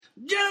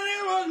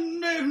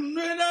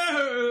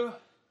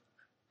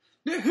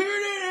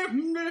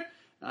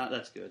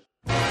That's good.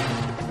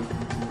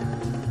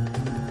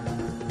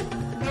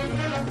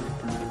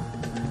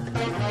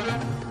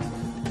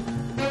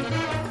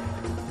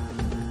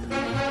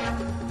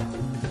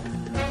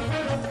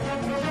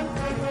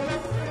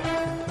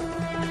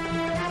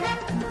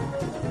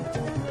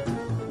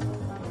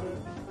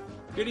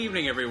 Good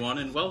evening, everyone,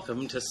 and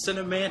welcome to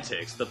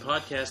Cinemantics, the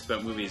podcast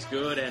about movies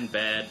good and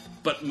bad,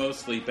 but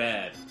mostly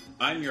bad.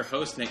 I'm your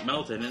host, Nick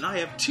Melton, and I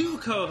have two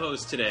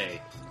co-hosts today.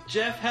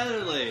 Jeff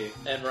Heatherly.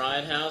 And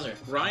Ryan Hauser.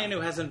 Ryan, who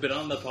hasn't been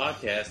on the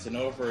podcast in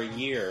over a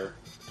year.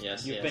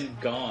 Yes, You've been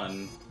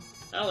gone.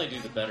 I only do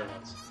the better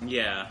ones.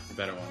 Yeah, the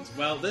better ones.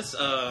 Well, this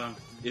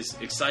is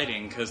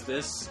exciting, because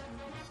this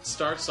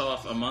starts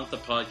off a month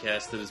of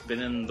podcast that has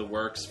been in the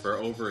works for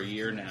over a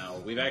year now.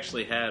 We've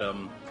actually had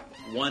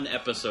one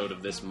episode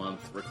of this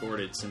month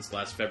recorded since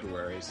last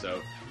February,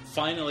 so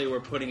finally we're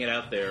putting it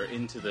out there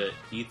into the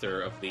ether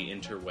of the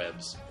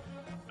interwebs.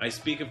 I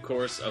speak, of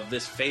course, of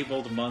this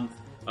fabled month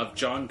of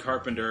John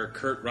Carpenter,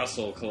 Kurt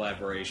Russell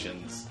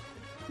collaborations.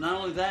 Not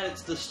only that,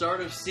 it's the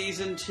start of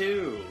season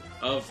 2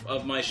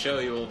 of my show.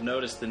 You will have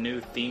noticed the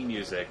new theme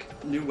music.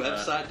 New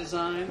website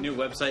design. New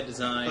website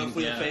design.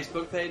 Hopefully the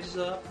Facebook page is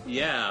up.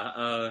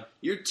 Yeah.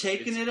 You're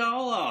taking it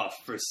all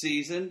off for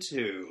season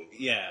 2.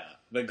 Yeah.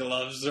 The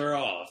gloves are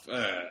off.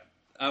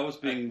 I was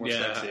being more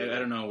sexy. I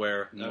don't know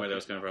where that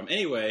was coming from.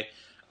 Anyway,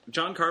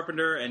 John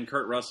Carpenter and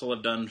Kurt Russell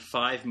have done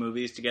 5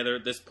 movies together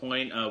at this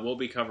point. We'll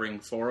be covering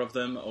 4 of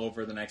them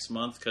over the next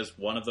month, because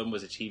one of them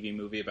was a TV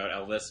movie about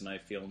Elvis, and I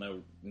feel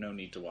no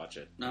need to watch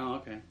it. Oh,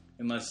 okay.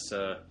 Unless,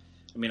 I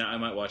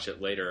might watch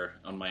it later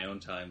on my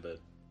own time, but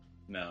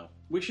no.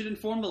 We should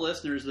inform the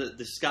listeners that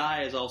the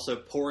sky is also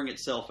pouring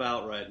itself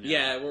out right now.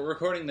 Yeah, we're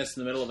recording this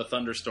in the middle of a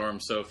thunderstorm,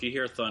 so if you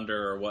hear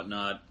thunder or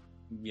whatnot,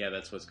 yeah,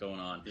 that's what's going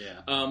on.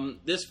 Yeah.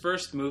 This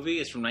first movie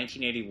is from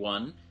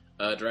 1981,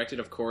 directed,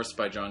 of course,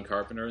 by John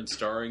Carpenter and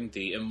starring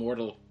the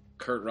immortal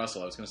Kurt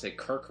Russell. I was going to say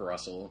Kirk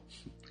Russell.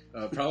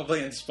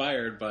 Probably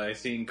inspired by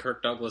seeing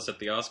Kirk Douglas at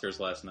the Oscars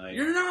last night.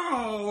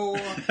 No!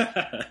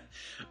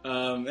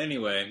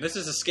 Anyway, this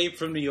is Escape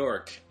from New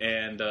York,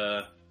 and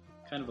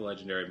kind of a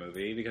legendary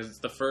movie because it's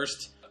the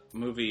first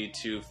movie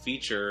to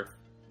feature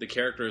the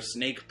character of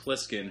Snake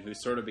Plissken, who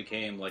sort of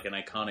became like an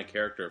iconic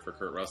character for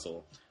Kurt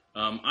Russell.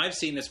 I've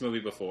seen this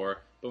movie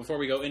before, but before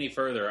we go any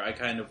further, I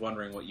kind of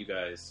wondering what you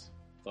guys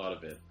thought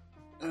of it.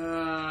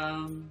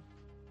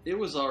 It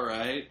was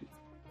alright.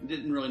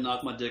 Didn't really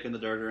knock my dick in the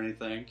dirt or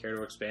anything. Care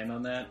to expand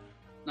on that?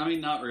 I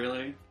mean, not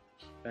really.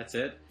 That's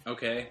it?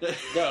 Okay.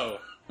 Go.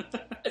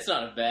 It's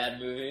not a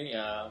bad movie.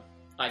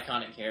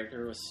 Iconic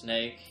character was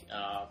Snake.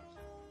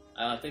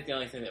 I think the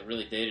only thing that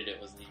really dated it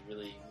was the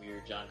really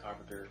weird John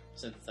Carpenter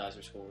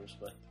synthesizer scores,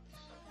 but...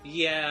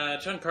 Yeah,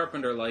 John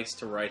Carpenter likes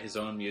to write his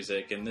own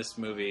music, and this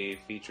movie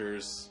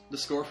features... the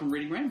score from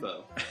Reading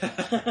Rainbow.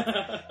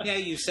 Yeah,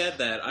 you said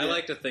that. I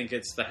like to think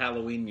it's the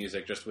Halloween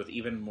music, just with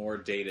even more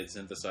dated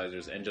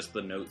synthesizers, and just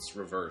the notes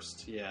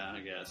reversed. Yeah, I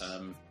guess.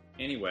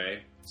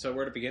 Anyway, so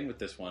where to begin with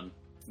this one?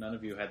 None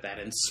of you had that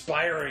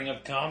inspiring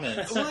of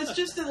comments. Well, it's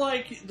just that,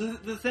 like,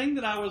 the thing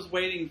that I was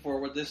waiting for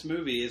with this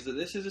movie is that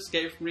this is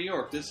Escape from New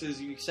York. This is,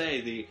 you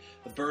say, the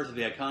birth of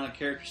the iconic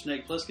character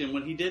Snake Plissken,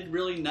 when he did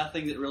really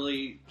nothing that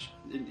really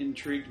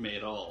intrigued me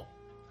at all.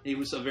 He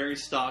was a very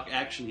stock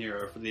action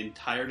hero for the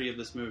entirety of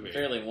this movie.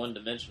 Fairly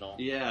one-dimensional.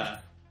 Yeah.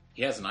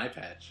 He has an eye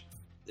patch.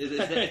 Is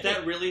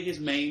that really his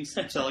main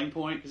selling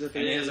point? Because if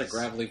he has a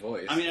gravelly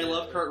voice. I mean, I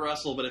love Kurt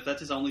Russell, but if that's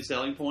his only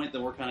selling point,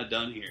 then we're kind of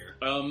done here.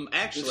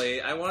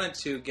 Actually, I wanted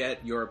to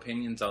get your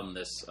opinions on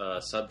this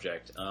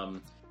subject.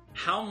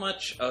 How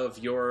much of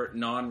your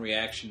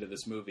non-reaction to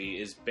this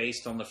movie is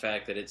based on the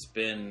fact that it's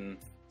been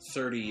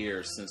 30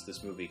 years since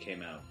this movie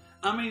came out?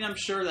 I mean, I'm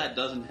sure that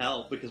doesn't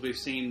help, because we've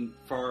seen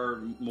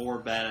far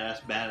more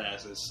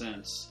badasses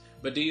since.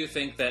 But do you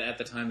think that at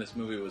the time this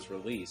movie was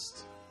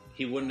released,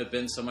 he wouldn't have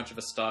been so much of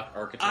a stock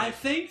archetype? I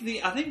think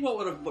what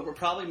would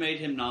probably made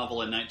him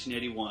novel in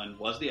 1981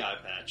 was the eye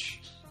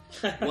patch.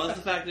 Was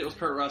the fact that it was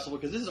Kurt Russell,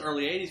 because this is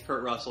early 80s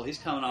Kurt Russell. He's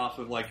coming off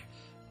of like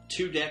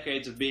 2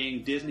 decades of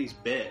being Disney's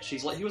bitch.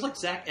 He was like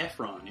Zac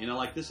Efron,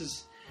 like this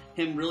is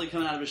him really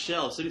coming out of his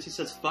shell. As soon as he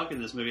says fuck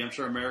in this movie, I'm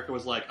sure America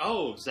was like,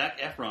 oh, Zac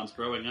Efron's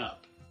growing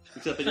up.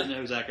 Except they didn't know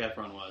who Zac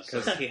Efron was.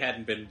 Because he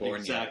hadn't been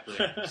born yet.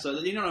 Exactly. So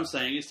you know what I'm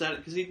saying? It's that,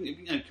 because he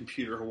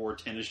computer wore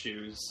tennis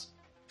shoes.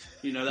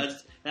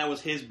 That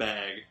was his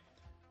bag.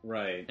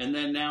 Right. And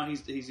then now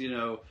he's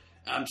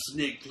I'm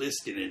Snake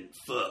Plissken and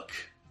fuck.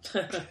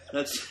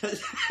 That's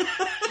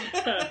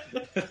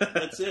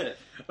it.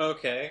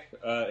 Okay.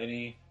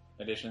 Any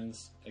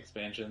additions,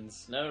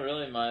 expansions? No,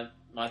 really,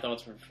 my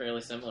thoughts were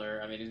fairly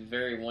similar. I mean, he's a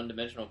very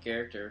one-dimensional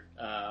character.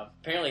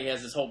 Apparently he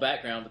has this whole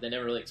background, but they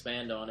never really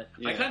expand on it.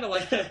 Yeah. I kind of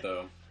like that,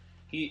 though.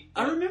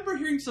 I remember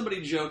hearing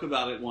somebody joke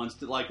about it once,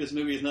 that like this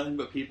movie is nothing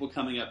but people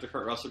coming up to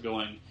Kurt Russell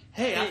going,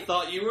 "Hey, I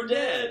thought you were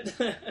dead."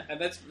 And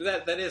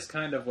that is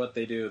kind of what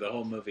they do the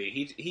whole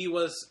movie. He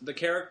was, the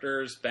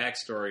character's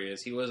backstory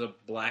is he was a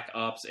black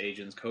ops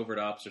agent, covert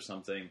ops or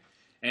something,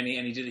 And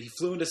he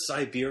flew into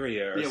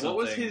Siberia or something. What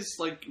was his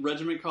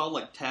regiment called?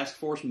 Like Task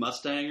Force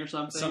Mustang or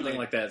something? Something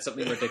like that.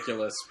 Something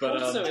ridiculous. But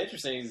what's so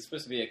interesting, he's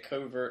supposed to be a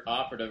covert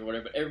operative or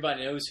whatever, but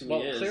everybody knows who he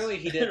is. Well, clearly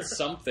he did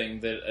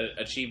something that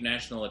achieved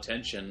national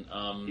attention.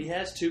 He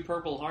has 2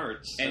 Purple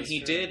Hearts. And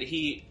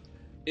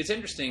it's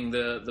interesting,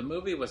 the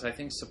movie was, I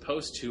think,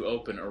 supposed to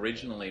open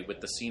originally with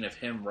the scene of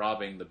him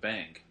robbing the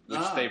bank, which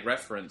they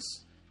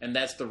reference, and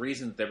that's the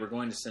reason that they were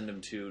going to send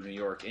him to New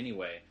York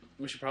anyway.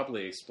 We should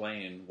probably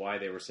explain why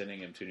they were sending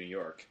him to New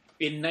York.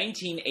 In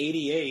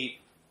 1988...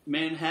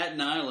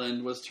 Manhattan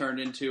Island was turned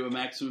into a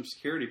maximum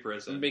security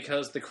prison.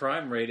 Because the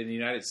crime rate in the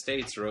United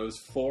States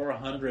rose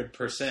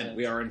 400%.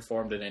 We are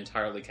informed in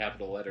entirely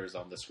capital letters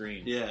on the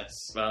screen. Yes.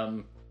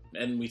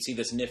 And we see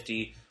this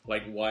nifty,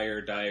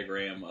 wire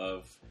diagram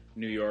of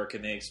New York,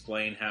 and they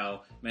explain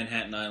how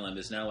Manhattan Island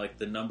is now,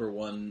 the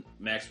 #1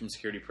 maximum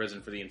security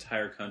prison for the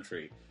entire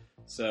country.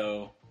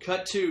 So...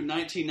 Cut to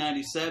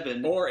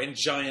 1997. Or in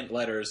giant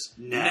letters,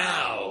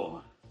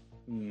 now!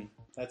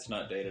 That's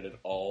not dated at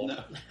all.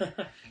 No.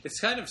 It's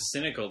kind of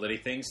cynical that he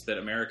thinks that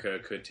America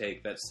could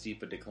take that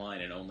steep a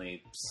decline in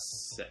only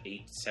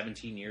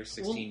 17 years,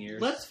 16 years.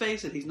 Let's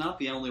face it, he's not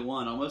the only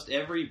one. Almost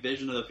every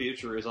vision of the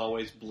future is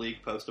always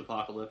bleak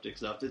post-apocalyptic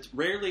stuff. It's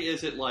rarely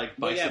is it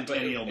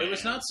Bicentennial Man. It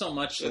was not so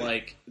much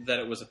that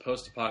it was a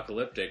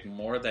post-apocalyptic,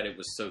 more that it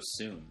was so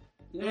soon.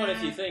 Well,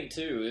 if you think,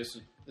 too, this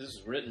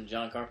was written,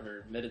 John Carpenter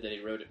admitted that he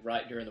wrote it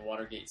right during the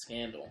Watergate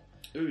scandal.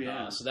 Oh,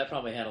 yeah. So that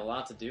probably had a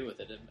lot to do with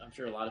it. And I'm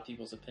sure a lot of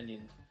people's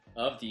opinion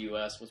of the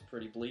U.S. was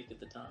pretty bleak at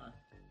the time.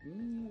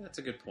 That's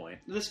a good point.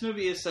 This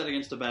movie is set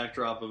against a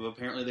backdrop of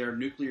apparently there are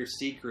nuclear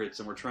secrets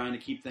and we're trying to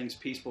keep things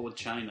peaceful with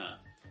China.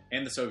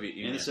 And the Soviet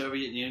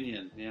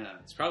Union. Yeah.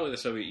 It's probably the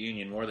Soviet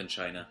Union more than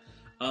China.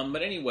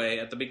 But anyway,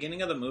 at the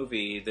beginning of the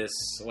movie, this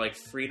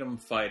freedom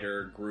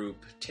fighter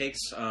group takes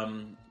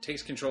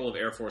control of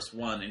Air Force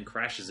One and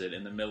crashes it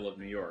in the middle of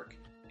New York.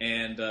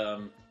 And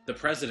the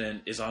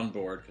president is on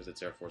board because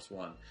it's Air Force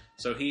One.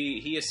 So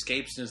he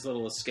escapes in his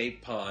little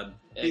escape pod.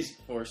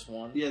 X-Force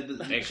One. Yeah,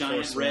 the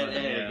giant red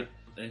egg.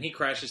 Yeah. And he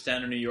crashes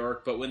down to New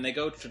York, but when they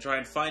go to try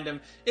and find him,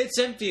 it's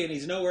empty and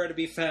he's nowhere to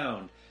be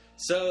found.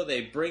 So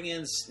they bring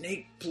in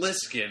Snake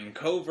Plissken,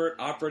 covert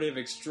operative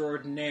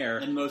extraordinaire.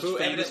 And most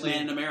famous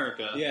man in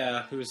America.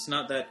 Yeah, who's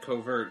not that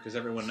covert because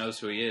everyone knows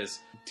who he is.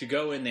 To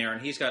go in there,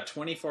 and he's got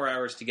 24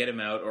 hours to get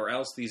him out, or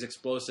else these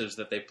explosives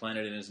that they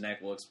planted in his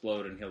neck will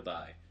explode and he'll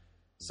die.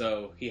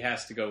 So he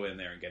has to go in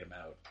there and get him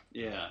out.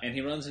 Yeah. And he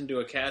runs into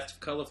a cast of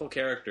colorful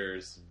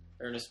characters.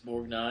 Ernest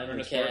Borgnine.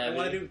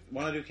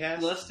 Want to do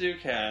cast? Let's do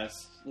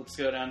cast. Let's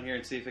go down here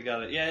and see if we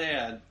got it.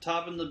 Yeah.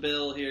 Topping the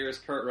bill here is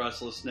Kurt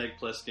Russell as Snake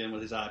Plissken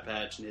with his eye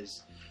patch and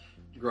his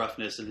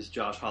gruffness and his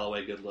Josh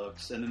Holloway good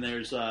looks. And then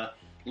there's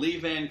Lee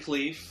Van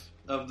Cleef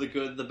of The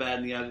Good, the Bad,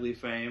 and the Ugly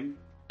fame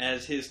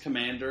as his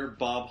commander,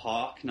 Bob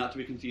Hawke, not to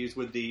be confused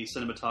with the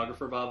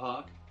cinematographer Bob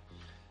Hawke.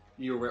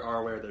 You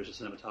are aware there's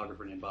a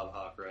cinematographer named Bob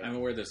Hawke, right? I'm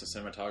aware there's a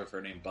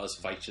cinematographer named Buzz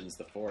Feichtgens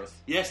IV.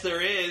 Yes,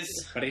 there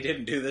is! But he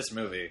didn't do this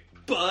movie.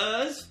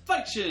 Buzz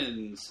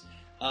Feichtgens!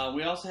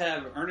 We also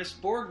have Ernest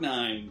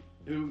Borgnine,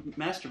 who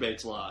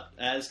masturbates a lot,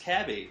 as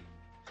Cabby.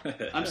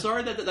 I'm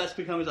sorry that's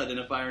become his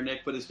identifier,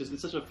 Nick, but it's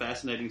such a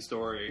fascinating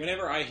story.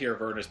 Whenever I hear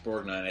of Ernest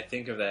Borgnine, I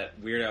think of that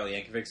Weird Al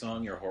Yankovic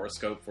song, Your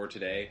Horoscope for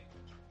Today.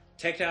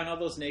 Take down all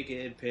those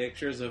naked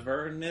pictures of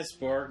Ernest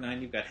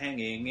Borgnine you've got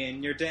hanging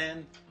in your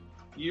den.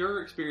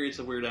 Your experience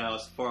of Weird Al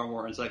is far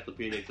more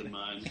encyclopedic than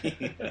mine.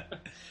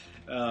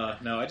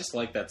 No, I just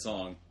like that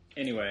song.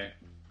 Anyway.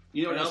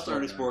 You know what else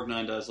Ernest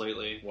Borgnine does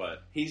lately?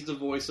 What? He's the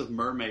voice of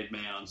Mermaid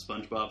Man on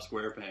SpongeBob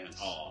SquarePants.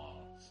 Aww.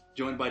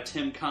 Joined by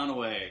Tim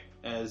Conway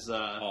as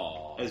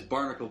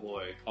Barnacle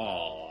Boy.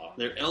 Aww.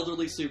 They're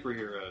elderly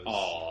superheroes.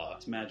 Aww.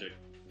 It's magic.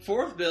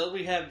 Fourth bill,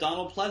 we have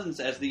Donald Pleasance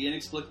as the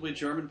inexplicably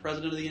German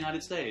President of the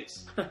United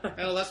States.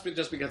 Well, that's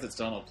just because it's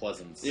Donald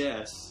Pleasance.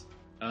 Yes.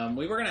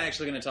 We were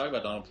actually going to talk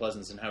about Donald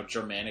Pleasance and how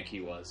Germanic he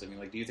was. I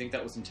mean, do you think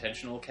that was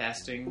intentional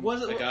casting?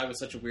 Was it a guy with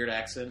such a weird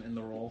accent in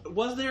the role?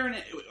 Was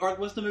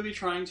the movie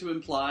trying to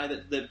imply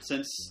that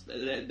since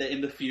that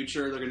in the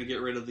future they're going to get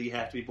rid of the "you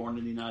have to be born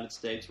in the United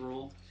States"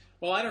 rule?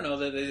 Well, I don't know.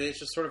 They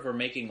just sort of were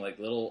making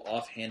little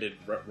offhanded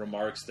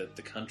remarks that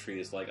the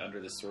country is under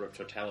this sort of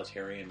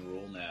totalitarian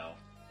rule now.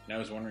 And I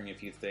was wondering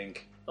if you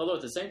think. Although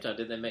at the same time,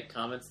 did they make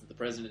comments that the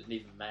president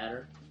didn't even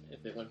matter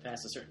if it went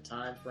past a certain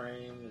time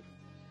frame?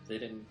 They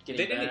didn't get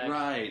him back.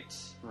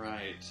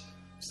 Right.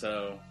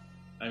 So,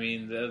 I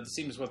mean, it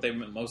seems what they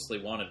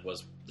mostly wanted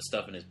was the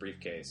stuff in his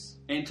briefcase.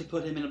 And to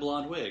put him in a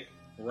blonde wig.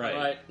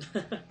 Right.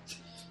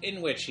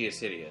 In which he is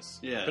hideous.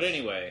 Yes. But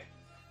anyway,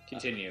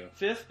 continue.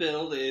 Fifth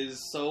build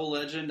is soul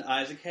legend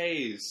Isaac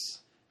Hayes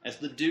as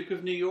the Duke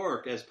of New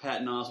York, as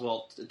Patton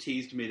Oswalt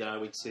teased me that I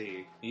would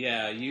see.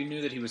 Yeah, you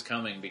knew that he was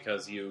coming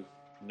because you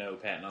know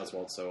Patton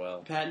Oswalt so well.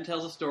 Patton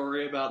tells a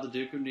story about the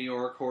Duke of New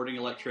York hoarding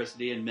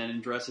electricity and men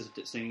in dresses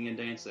singing and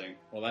dancing.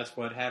 Well, that's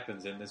what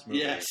happens in this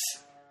movie. Yes.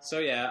 So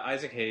yeah,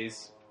 Isaac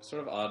Hayes,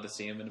 sort of odd to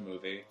see him in a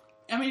movie.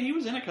 I mean, he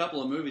was in a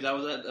couple of movies. I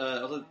was at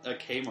a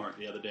Kmart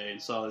the other day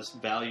and saw this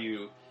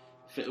value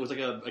It was like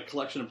a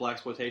collection of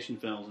blaxploitation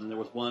films, and there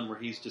was one where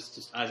he's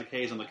just Isaac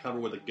Hayes on the cover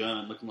with a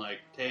gun, looking like,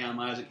 "Hey, I'm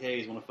Isaac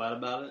Hayes. Want to fight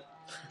about it?"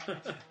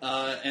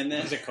 And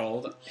then Is it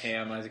called Hey,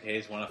 I'm Isaac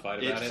Hayes, Want to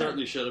Fight About It? It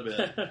certainly should have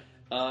been.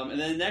 And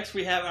then next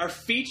we have our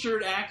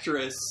featured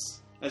actress,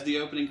 as the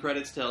opening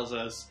credits tells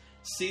us,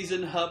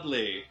 Season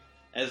Hubley,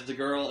 as the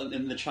girl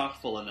in the chock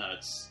full of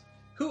nuts.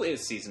 Who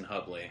is Season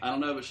Hubley? I don't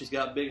know, but she's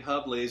got big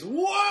Hubleys.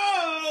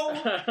 Whoa!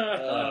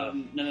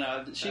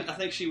 No. I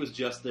think she was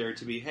just there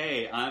to be,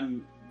 hey,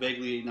 I'm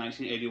vaguely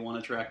 1981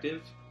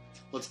 attractive.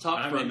 Let's talk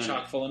I'm for a in minute.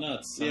 chock full of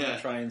nuts. I'm Yeah. going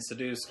to try and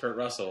seduce Kurt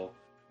Russell.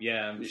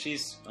 Yeah,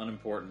 she's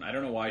unimportant. I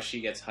don't know why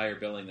she gets higher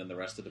billing than the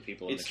rest of the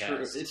people in the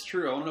cast. It's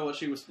true. I want to know what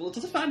she was... Well,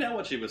 let's find out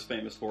what she was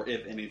famous for,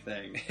 if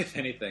anything. If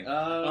anything.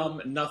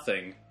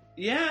 Nothing.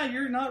 Yeah,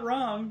 you're not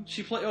wrong.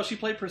 She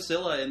played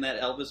Priscilla in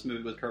that Elvis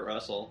movie with Kurt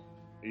Russell.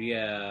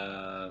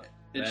 Yeah.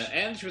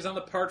 And she was on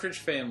The Partridge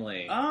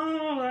Family.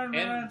 Oh, that's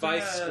And right.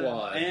 Vice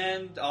Squad.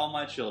 And All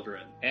My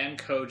Children. And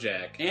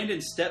Kojak. And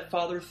in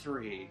Stepfather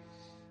 3.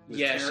 with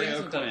Yeah, Terry she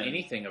hasn't done O'Quinn.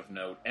 anything of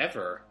note,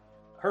 ever.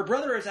 Her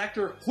brother is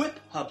actor Whip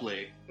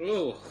Hubley.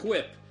 Ooh,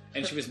 Whip.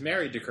 And she was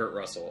married to Kurt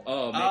Russell.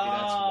 Oh, maybe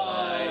that's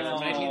why.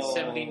 From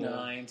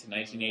 1979 to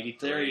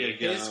 1983. There you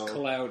go. His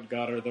clout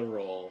got her the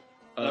role.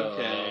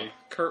 Okay.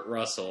 Kurt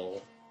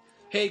Russell.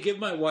 Hey, give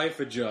my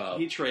wife a job.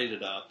 He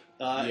traded up.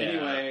 Yeah.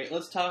 Anyway,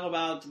 let's talk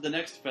about the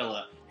next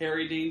fella.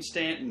 Harry Dean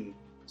Stanton,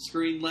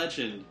 screen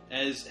legend,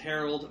 as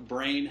Harold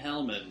Brain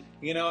Hellman.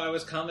 You know, I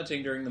was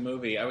commenting during the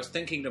movie, I was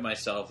thinking to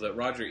myself that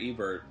Roger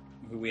Ebert,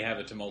 who we have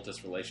a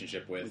tumultuous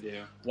relationship with, We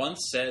do.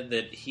 once said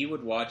that he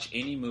would watch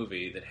any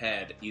movie that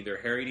had either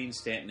Harry Dean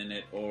Stanton in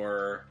it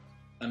or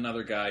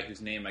another guy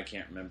whose name I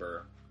can't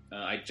remember.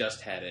 I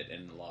just had it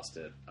and lost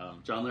it.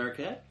 John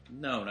Larroquette?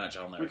 No, not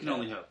John Larroquette. We can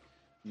only hope.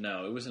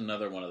 No, it was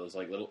another one of those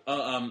like little.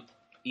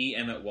 E.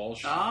 Emmett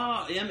Walsh.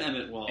 M.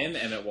 Emmett Walsh. M.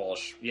 Emmett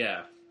Walsh.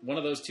 Yeah, one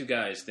of those two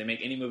guys. They make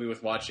any movie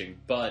worth watching,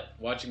 but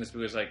watching this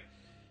movie is like.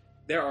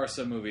 There are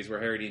some movies where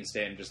Harry Dean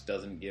Stanton just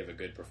doesn't give a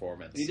good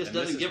performance. He just and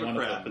this doesn't is give a one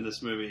of crap them. in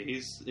this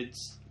movie.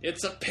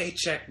 It's a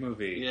paycheck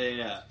movie.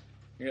 Yeah.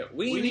 Yeah,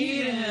 we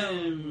need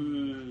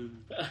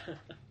him.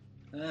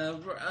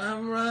 I'm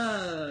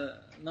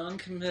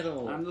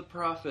non-committal. I'm the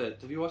prophet.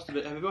 Have you watched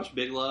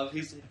Big Love?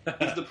 He's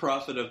the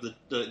prophet of the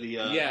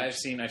yeah, I've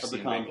seen the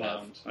Big Love.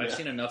 compound. I've Yeah.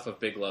 seen enough of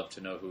Big Love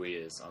to know who he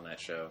is on that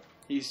show.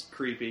 He's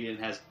creepy and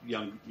has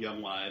young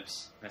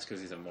wives. That's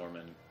because he's a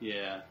Mormon.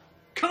 Yeah.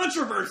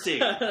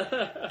 Controversy!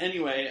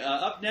 Anyway,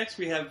 up next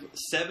we have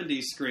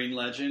 70s screen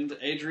legend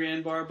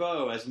Adrienne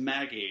Barbeau as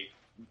Maggie.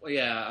 Well,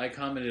 yeah, I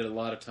commented a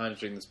lot of times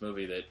during this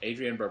movie that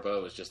Adrienne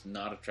Barbeau is just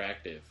not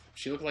attractive.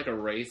 She looked like a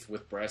wraith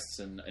with breasts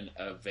and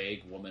a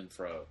vague woman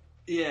fro.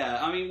 Yeah,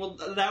 I mean, well,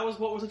 that was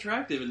what was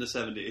attractive in the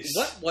 70s.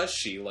 What was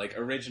she, like,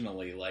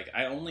 originally? Like,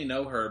 I only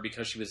know her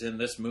because she was in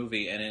this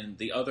movie and in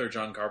the other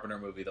John Carpenter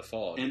movie, The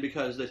Fog. And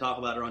because they talk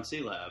about her on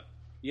C-Lab.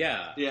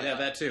 Yeah,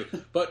 that too.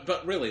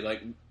 But really,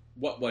 like,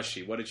 what was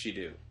she? What did she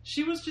do?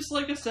 She was just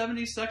like a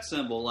 70s sex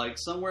symbol, like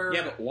somewhere...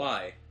 Yeah, but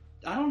why?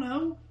 I don't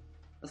know.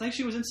 I think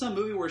she was in some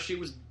movie where she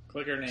was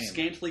Click her name.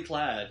 scantily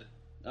clad.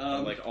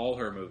 Like all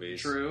her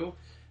movies. True.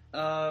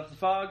 The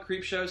Fog,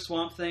 Creepshow,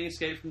 Swamp Thing,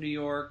 Escape from New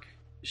York.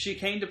 She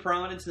came to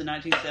prominence in the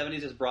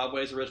 1970s as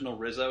Broadway's original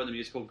Rizzo in the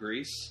musical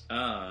Grease.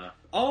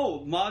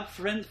 Oh, Maude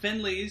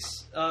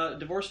Finley's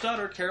divorced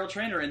daughter, Carol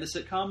Traynor, in the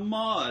sitcom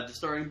Maude,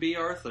 starring B.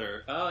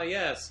 Arthur. Oh,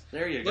 yes.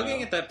 There you go.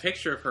 Looking at that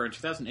picture of her in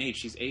 2008,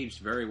 she's aged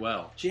very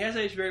well. She has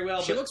aged very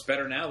well. She but looks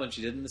better now than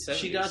she did in the 70s.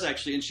 She does,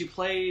 actually. And she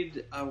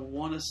played, I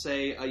want to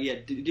say,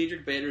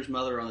 Diedrich Bader's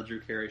mother on the Drew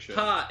Carey Show.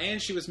 Ha!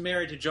 And she was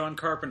married to John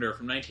Carpenter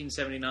from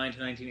 1979 to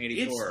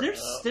 1984.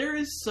 There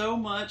is so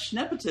much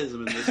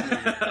nepotism in this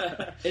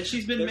movie. And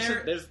she's been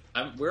married...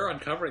 we're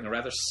uncovering a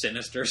rather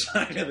sinister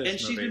side of this movie. And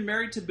she's been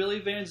married to Billy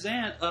Van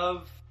Zandt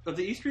of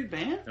the E Street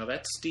Band? No,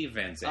 that's Steve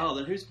Van Zandt. Oh,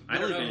 then who's Billy I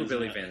don't know Van who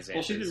Billy Zandt? Van Zandt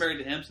Well, she's been is. married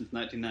to him since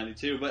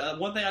 1992. But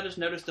one thing I just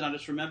noticed and I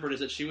just remembered is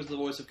that she was the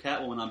voice of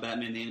Catwoman on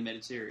Batman the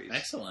Animated Series.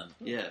 Excellent.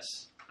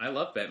 Yes. I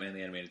love Batman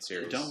the Animated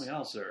Series. Don't we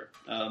all, sir?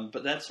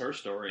 But that's her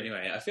story.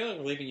 Anyway, I feel like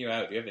we're leaving you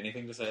out. Do you have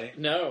anything to say?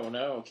 No,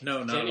 No, not at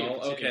Continue, all.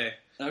 continue. Okay.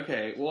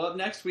 Okay, well, up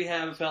next we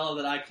have a fellow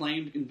that I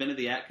claimed invented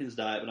the Atkins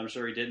diet, but I'm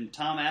sure he didn't.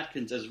 Tom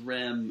Atkins as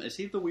Rem. Is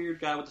he the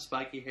weird guy with the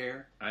spiky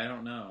hair? I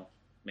don't know.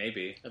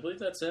 Maybe. I believe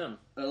that's him.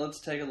 Let's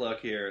take a look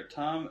here.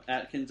 Tom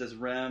Atkins as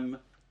Rem.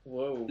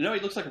 Whoa. No, he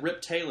looks like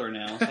Rip Taylor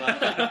now. So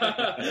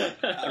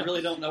I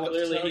really don't know what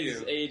Clearly to tell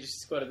he's you. aged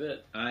quite a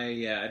bit.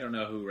 I don't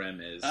know who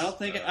Rem is. I don't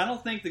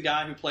think the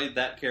guy who played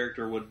that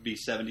character would be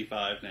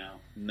 75 now.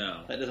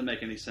 No. That doesn't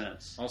make any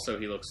sense. Also,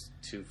 he looks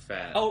too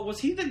fat. Oh, was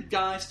he the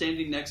guy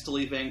standing next to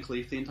Lee Van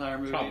Cleef the entire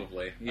movie?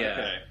 Probably.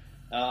 Yeah.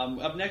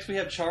 Okay. Up next we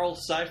have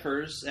Charles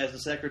Cyphers as the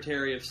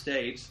Secretary of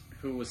State.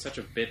 Who was such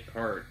a bit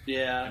part.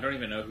 Yeah. I don't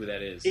even know who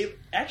that is.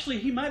 Actually,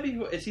 he might be.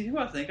 Is he who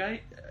I think I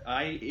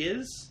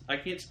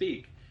can't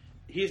speak.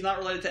 He's not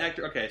related to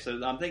actor. Okay, so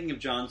I'm thinking of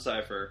John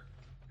Cypher,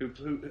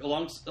 who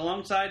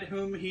alongside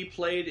whom he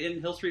played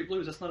in Hill Street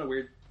Blues. That's not a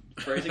weird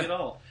phrasing at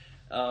all.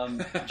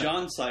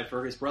 John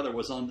Cypher, his brother,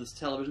 was on this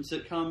television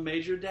sitcom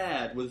Major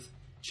Dad with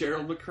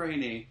Gerald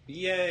McCraney.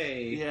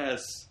 Yay!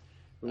 Yes.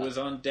 Who was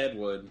on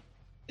Deadwood.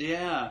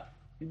 Yeah.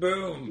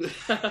 Boom!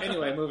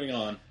 Anyway, moving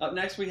on. Up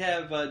next we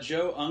have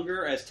Joe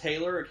Unger as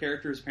Taylor, a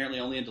character who's apparently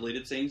only in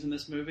deleted scenes in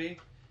this movie.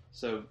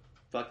 So,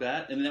 fuck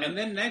that. And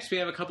then next we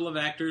have a couple of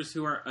actors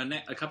who are...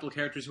 a couple of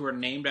characters who are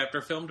named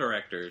after film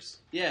directors.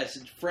 Yes,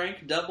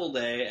 Frank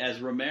Doubleday as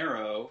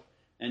Romero,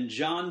 and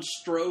John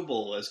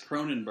Strobel as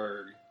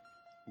Cronenberg.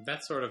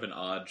 That's sort of an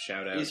odd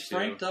shout-out, Is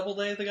Frank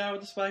Doubleday the guy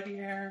with the spiky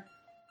hair?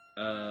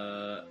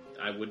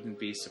 I wouldn't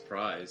be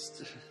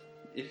surprised.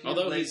 If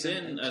Although he's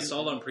in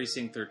Assault on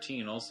Precinct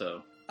 13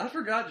 also. I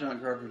forgot John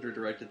Carpenter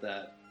directed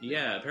that.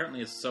 Yeah,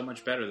 apparently it's so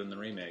much better than the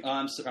remake.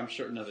 I'm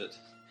certain of it.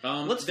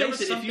 Let's there face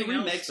was it, if you something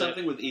remake else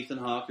something with Ethan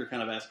Hawke, you're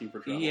kind of asking for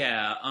trouble.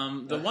 Yeah,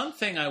 the one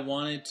thing I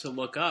wanted to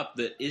look up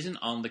that isn't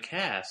on the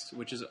cast,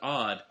 which is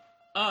odd.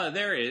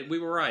 There it is. We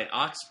were right.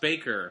 Ox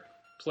Baker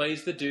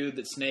plays the dude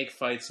that Snake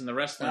fights in the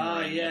wrestling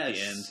ring at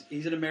the end.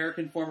 He's an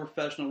American former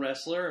professional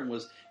wrestler and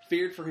was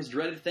feared for his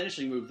dreaded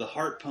finishing move, the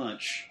Heart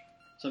Punch,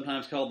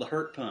 sometimes called the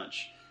Hurt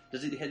Punch.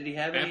 Did he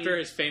have any... After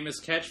his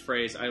famous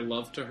catchphrase, "I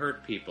love to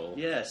hurt people."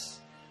 Yes.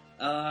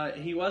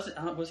 He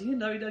wasn't... was he in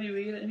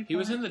WWE at any point? He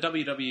was in the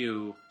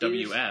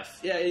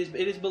WWF.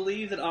 It is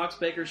believed that Ox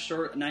Baker's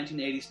short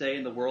 1980 stay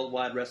in the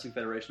Worldwide Wrestling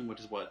Federation, which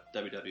is what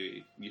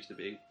WWE used to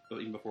be,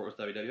 even before it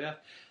was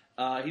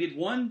WWF, he did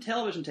one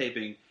television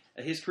taping.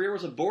 His career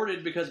was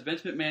aborted because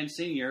Vince McMahon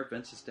Sr.,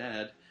 Vince's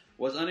dad,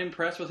 was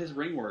unimpressed with his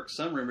ring work.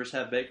 Some rumors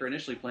have Baker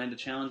initially planned to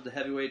challenge the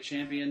heavyweight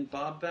champion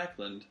Bob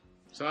Backlund.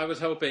 So I was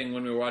hoping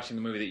when we were watching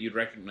the movie that you'd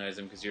recognize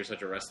him because you're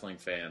such a wrestling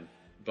fan.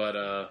 But,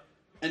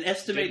 an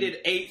estimated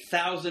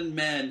 8,000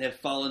 men have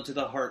fallen to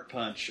the Heart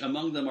Punch.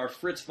 Among them are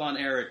Fritz Von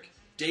Erich,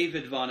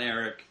 David Von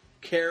Erich,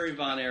 Kerry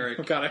Von Erich,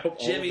 oh God, I hope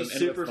Jimmy all of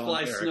them end with Superfly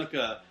Von Erich.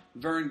 Snuka,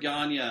 Vern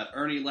Gagne,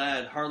 Ernie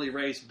Ladd, Harley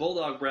Race,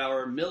 Bulldog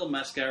Brower, Mil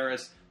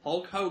Mascaras,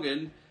 Hulk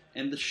Hogan,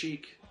 and The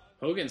Sheik.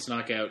 Hogan's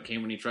knockout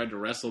came when he tried to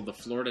wrestle the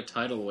Florida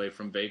title away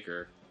from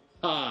Baker.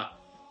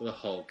 The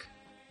Hulk.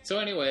 So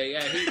anyway,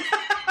 yeah, he...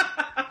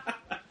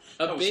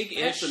 a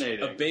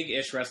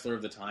big-ish wrestler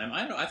of the time.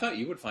 I thought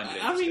you would find it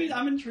interesting. I mean,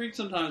 I'm intrigued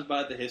sometimes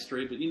by the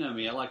history, but you know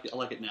me, I like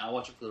it now. I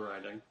watch it for the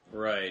writing.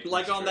 Right.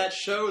 Like on that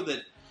show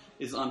that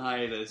is on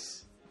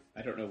hiatus.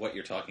 I don't know what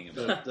you're talking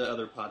about. The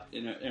other pod.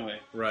 Anyway.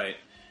 Right.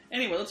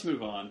 Anyway, let's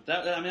move on.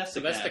 That's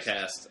the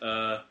cast.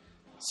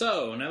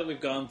 So, now that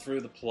we've gone through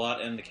the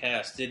plot and the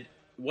cast,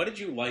 what did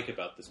you like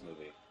about this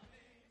movie?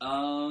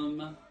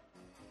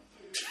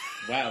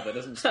 Wow, that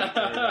doesn't speak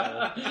very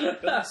well.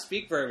 Doesn't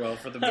speak very well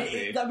for the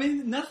movie. I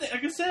mean, nothing.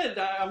 Like I said,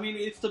 I mean,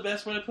 it's the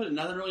best way to put it.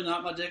 Nothing really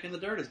knocked my dick in the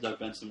dirt, as Doug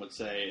Benson would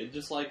say. It's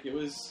just like it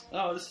was.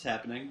 Oh, this is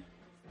happening.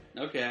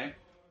 Okay,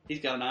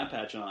 he's got an eye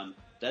patch on.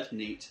 That's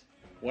neat.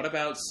 What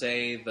about,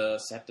 say, the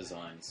set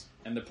designs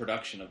and the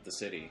production of the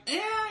city?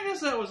 Yeah, I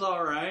guess that was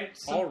all right.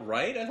 All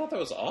right? I thought that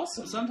was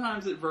awesome.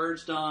 Sometimes it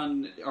verged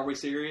on, are we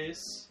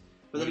serious?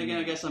 But then again,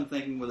 I guess I'm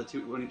thinking with a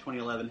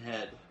 2011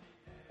 head.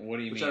 What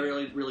do you mean? Which I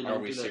really don't Are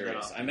we do that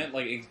serious? often. I meant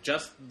like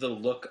just the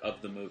look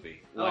of the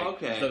movie. Like,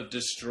 okay. The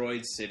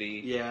destroyed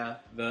city. Yeah.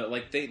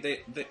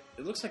 It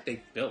looks like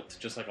they built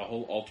just like a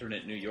whole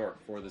alternate New York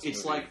for this movie.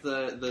 It's like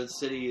the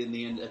city at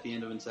the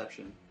end of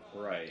Inception.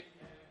 Right.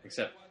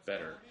 Except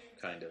better,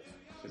 kind of.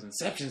 Because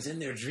Inception's in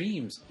their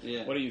dreams.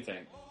 Yeah. What do you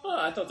think? Well,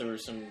 I thought there were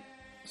some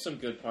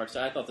good parts.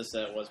 I thought the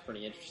set was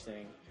pretty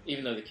interesting.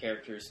 Even though the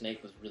character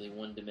Snake was really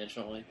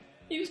one-dimensional.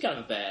 He was kind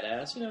of a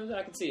badass. You know,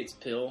 I could see its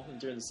pill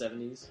during the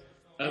 70s.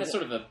 It had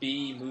sort of a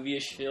B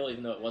movie-ish feel,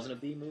 even though it wasn't a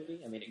B movie.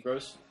 I mean, it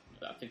grossed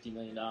about $50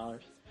 million.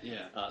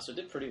 Yeah. So it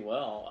did pretty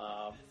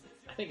well.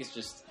 I think it's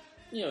just,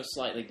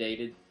 slightly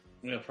dated.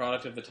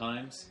 Product of the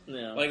times.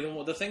 Yeah. Like,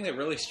 the thing that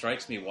really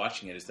strikes me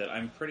watching it is that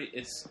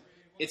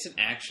it's an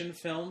action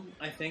film,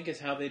 I think, is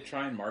how they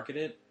try and market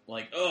it.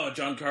 Like, oh,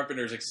 John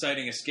Carpenter's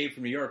exciting escape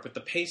from New York, but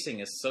the pacing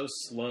is so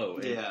slow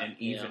and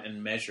even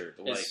and measured.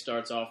 It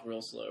starts off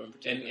real slow.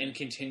 And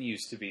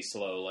continues to be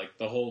slow, like,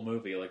 the whole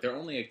movie. Like, there are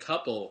only a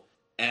couple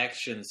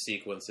action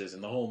sequences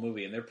in the whole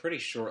movie, and they're pretty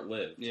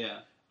short-lived.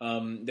 Yeah.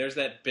 There's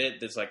that bit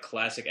that's like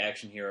classic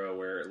action hero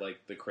where like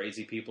the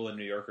crazy people in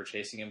New York are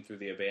chasing him through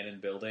the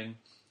abandoned building,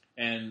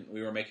 and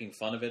we were making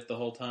fun of it the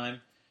whole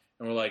time,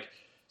 and we're like,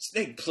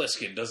 Snake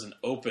Plissken doesn't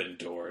open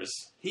doors.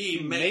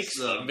 He makes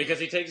them because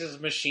he takes his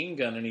machine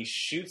gun and he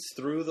shoots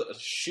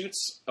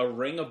a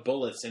ring of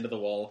bullets into the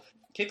wall,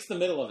 kicks the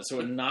middle of it so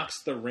it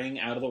knocks the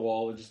ring out of the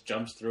wall and just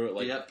jumps through it.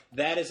 Like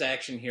that is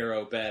action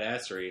hero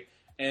badassery,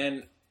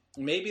 and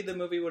maybe the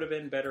movie would have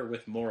been better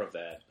with more of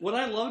that. What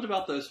I loved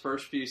about those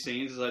first few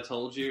scenes, as I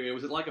told you, it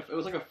was like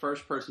a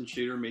first-person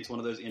shooter meets one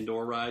of those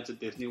indoor rides at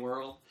Disney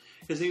World.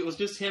 Because it was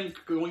just him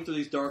going through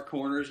these dark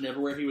corners, and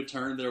everywhere he would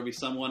turn, there would be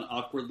someone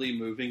awkwardly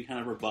moving, kind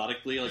of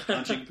robotically, like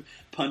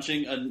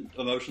punching an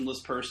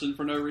emotionless person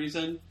for no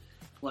reason.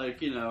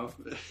 Like, Yeah,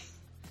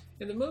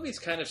 the movie's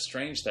kind of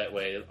strange that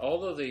way.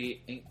 All of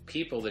the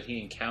people that he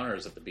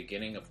encounters at the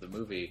beginning of the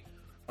movie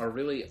are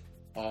really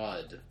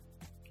odd.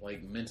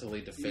 Like,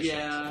 mentally deficient.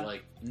 Yeah.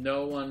 Like,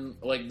 no one...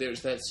 Like,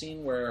 there's that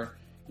scene where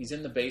he's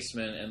in the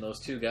basement, and those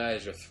two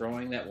guys are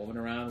throwing that woman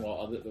around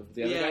while the other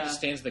guy Yeah. just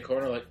stands in the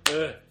corner like,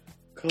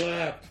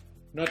 clap,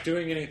 not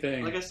doing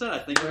anything. Like I said, I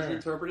think it was an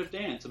interpretive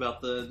dance about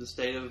the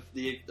state of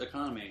the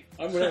economy.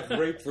 I'm going to have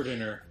rape for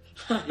dinner.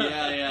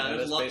 Yeah.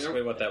 That's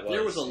basically what that was.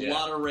 There was a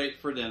lot of rape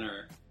for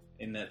dinner.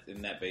 In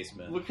that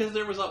basement. Because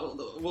there was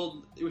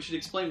well, we should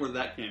explain where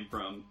that came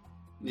from.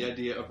 The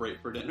idea of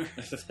rape for dinner.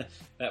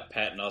 That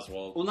Patton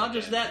Oswalt. Well, not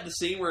just that. The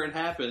scene where it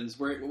happens.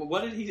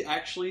 What did he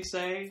actually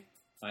say?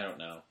 I don't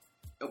know.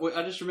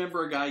 I just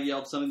remember a guy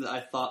yelled something that I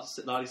thought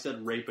he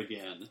said rape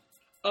again.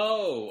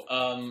 Oh,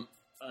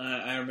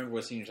 I remember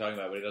what scene you're talking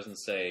about, but it doesn't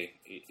say.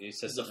 He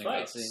says something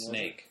about scene,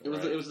 Snake. It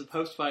was the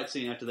post-fight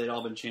scene after they'd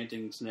all been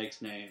chanting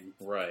Snake's name.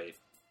 Right.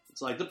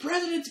 It's like the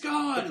president's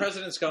gone. The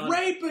president's gone.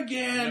 Rape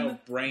again. No,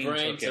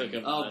 Brain took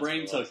him. Oh,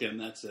 Brain took him.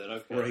 That's it.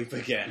 Okay. Rape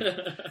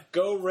again.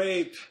 Go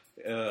rape.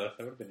 That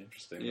would have been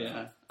interesting.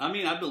 Yeah, I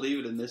mean, I believe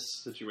it in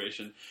this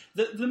situation.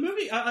 The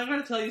movie, I got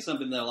to tell you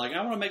something though. Like,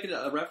 I want to make it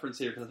a reference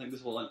here because I think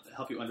this will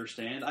help you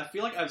understand. I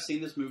feel like I've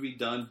seen this movie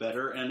done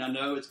better, and I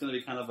know it's going to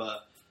be kind of a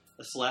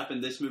slap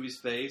in this movie's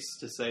face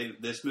to say that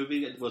this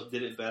movie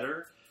did it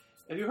better.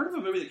 Have you heard of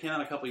a movie that came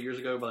out a couple of years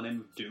ago by the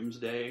name of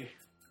Doomsday?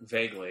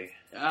 Vaguely.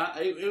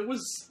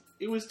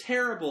 It was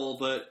terrible,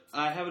 but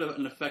I have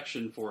an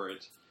affection for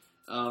it.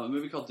 A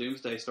movie called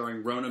Doomsday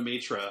starring Rona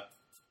Mitra.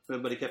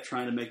 But he kept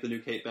trying to make the new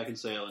Kate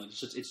Beckinsale, and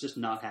it's just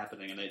not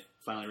happening. And they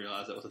finally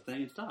realized that was a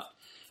thing and stopped.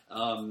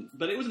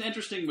 But it was an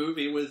interesting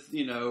movie with,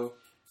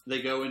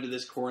 they go into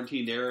this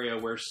quarantined area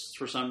where,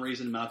 for some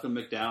reason, Malcolm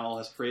McDowell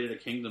has created a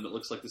kingdom that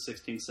looks like the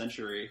 16th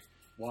century.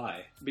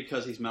 Why?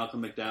 Because he's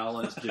Malcolm McDowell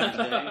and it's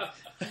Doomsday.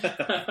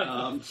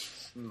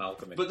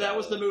 Malcolm McDowell. But that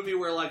was the movie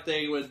where, like,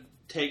 they would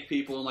take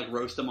people and, like,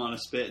 roast them on a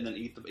spit and then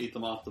eat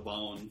them off the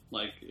bone.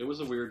 Like, it was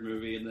a weird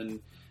movie. And then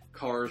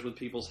cars with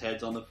people's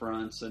heads on the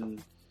fronts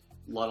and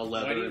a lot of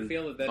leather. Why do you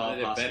feel that did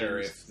it better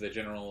if the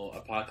general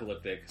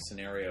apocalyptic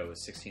scenario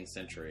is 16th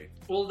century?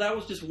 Well, that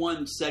was just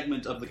one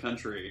segment of the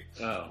country.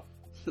 Oh.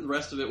 The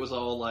rest of it was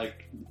all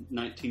like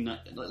late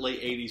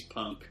 80s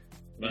punk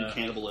and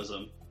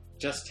cannibalism.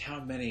 Just how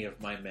many of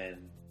my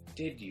men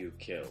did you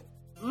kill?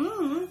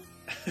 Mm-hmm.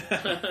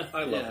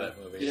 I love that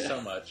movie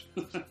so much.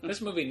 This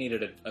movie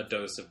needed a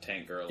dose of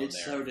Tank Girl in there. It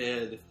so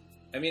did.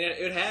 I mean,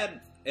 it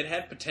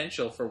had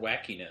potential for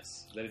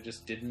wackiness that it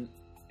just didn't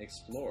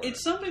explore.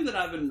 It's something that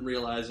I've been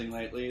realizing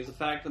lately. Is the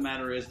fact of the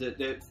matter is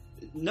that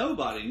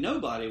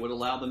nobody would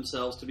allow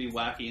themselves to be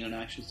wacky in an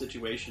action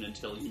situation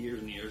until years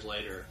and years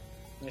later.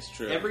 It's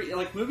true.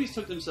 Movies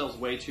took themselves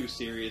way too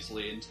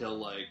seriously until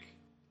like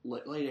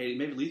late 80s,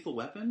 maybe Lethal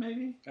Weapon,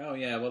 maybe. Oh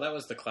yeah, well that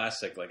was the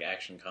classic like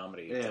action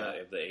comedy of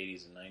the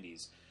 80s and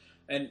 90s,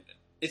 and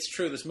it's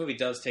true. This movie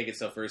does take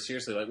itself very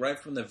seriously. Like right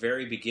from the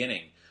very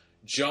beginning,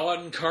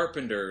 John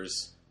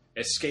Carpenter's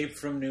Escape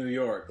from New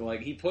York.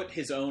 Like he put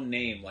his own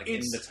name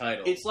in the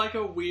title. It's like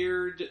a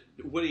weird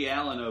Woody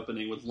Allen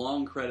opening with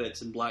long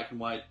credits and black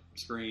and white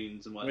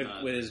screens and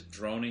whatnot. With his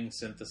droning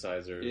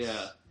synthesizers.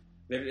 Yeah.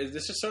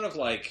 This is sort of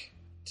like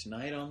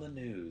Tonight on the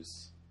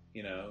News.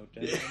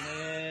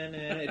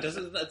 It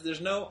doesn't.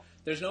 There's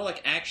no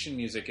like action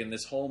music in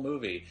this whole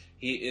movie.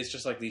 It's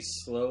just like these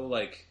slow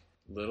like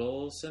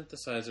little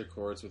synthesizer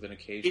chords with an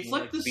occasional. It's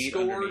like the beat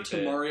score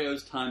to it.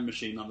 Mario's Time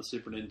Machine on the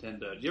Super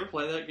Nintendo. Did you ever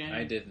play that game?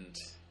 I didn't.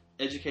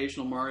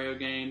 Educational Mario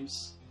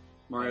games.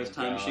 Mario's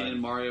Time Machine and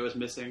Mario is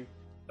Missing.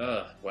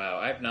 Wow,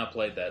 I have not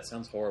played that.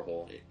 Sounds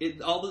horrible.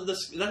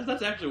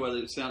 That's actually what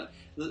it sounds.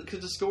 Because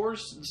the score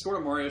to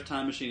Mario's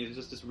Time Machine is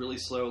just this really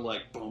slow,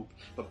 like boom,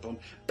 boom,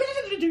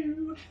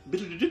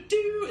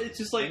 it's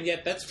just like, and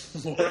yet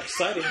that's more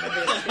exciting than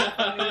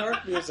the New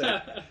York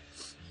music.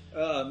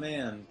 Oh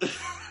man.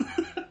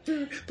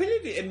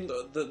 And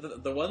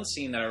the one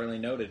scene that I really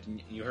noted,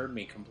 and you heard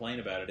me complain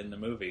about it in the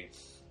movie,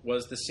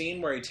 was the scene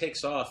where he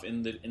takes off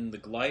in the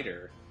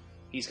glider.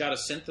 He's got a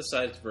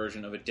synthesized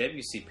version of a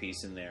Debussy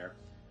piece in there.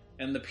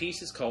 And the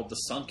piece is called The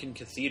Sunken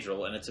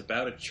Cathedral, and it's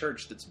about a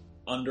church that's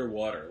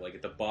underwater, like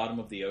at the bottom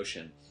of the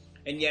ocean.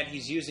 And yet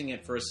he's using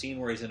it for a scene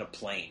where he's in a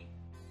plane.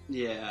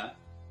 Yeah.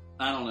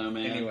 I don't know,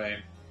 man. Anyway,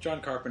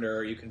 John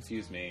Carpenter, you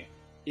confuse me.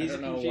 I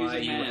don't know why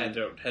you had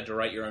to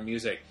write your own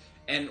music.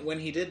 And when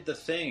he did The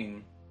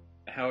Thing,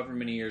 however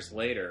many years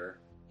later,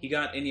 he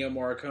got Ennio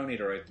Morricone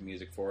to write the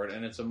music for it,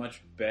 and it's a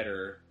much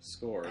better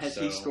score. Has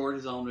he scored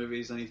his own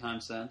movies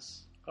anytime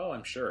since? Oh,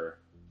 I'm sure.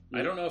 Yeah.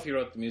 I don't know if he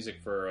wrote the music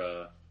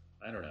for...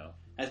 I don't know.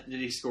 Did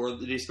he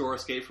score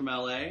Escape from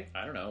L.A.?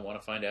 I don't know. Want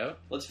to find out?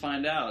 Let's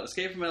find out.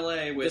 Escape from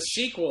L.A. with... The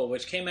sequel,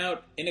 which came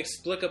out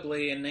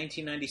inexplicably in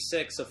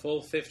 1996, a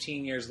full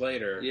 15 years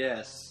later.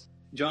 Yes.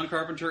 John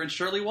Carpenter and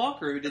Shirley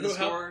Walker, who did the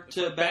score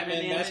to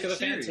Batman Mask of the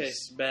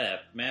Series.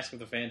 Mask of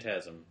the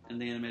Phantasm.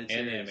 And the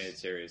animated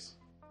series.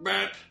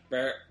 Bert.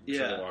 Yeah.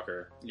 Shirley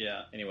Walker.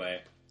 Yeah.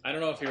 Anyway... I don't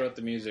know if he wrote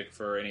the music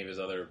for any of his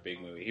other big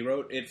movies. He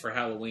wrote it for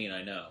Halloween,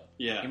 I know.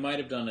 Yeah. He might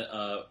have done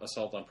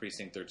Assault on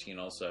Precinct 13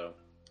 also.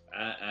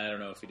 I don't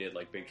know if he did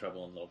like Big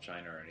Trouble in Little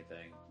China or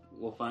anything.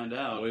 We'll find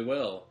out. We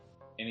will.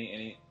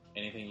 Anything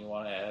you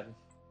want to add?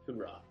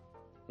 Hoorah.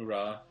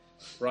 Hoorah.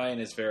 Ryan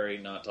is very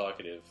not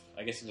talkative.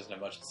 I guess he doesn't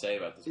have much to say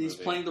about this He's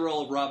movie. playing the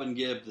role of Robin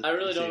Gibb. I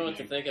really don't know what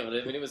to think of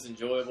it. I mean, it was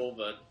enjoyable,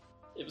 but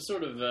it was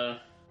sort of, I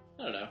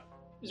don't know.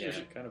 Yeah,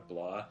 kind of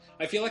blah.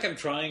 I feel like I'm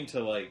trying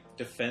to, like,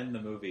 defend the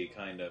movie,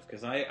 kind of,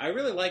 because I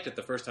really liked it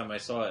the first time I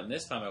saw it, and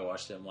this time I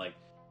watched it, I'm like,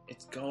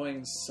 it's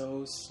going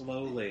so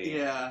slowly.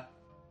 Yeah.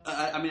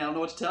 I mean, I don't know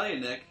what to tell you,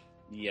 Nick.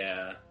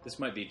 Yeah, this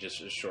might be just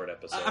a short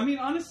episode. I mean,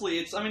 honestly,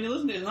 it's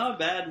not a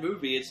bad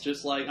movie. It's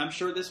just, like, I'm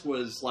sure this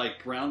was,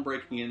 like,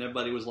 groundbreaking, and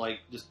everybody was, like,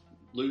 just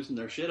losing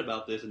their shit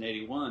about this in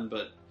 81,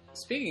 but...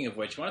 Speaking of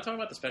which, you want to talk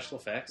about the special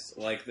effects?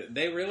 Like,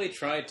 they really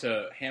tried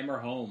to hammer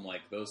home,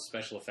 like, those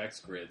special effects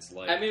grids.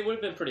 Like, I mean, it would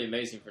have been pretty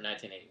amazing for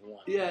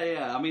 1981.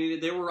 Yeah. I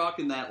mean, they were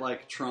rocking that,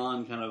 like,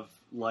 Tron kind of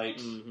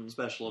light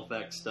special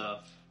effects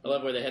stuff. I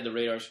love where they had the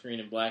radar screen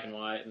in black and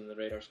white and the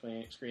radar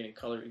screen in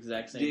color,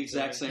 The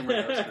exact same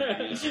radar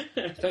screen,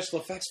 yeah. special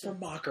effects for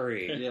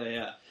mockery.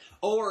 Yeah.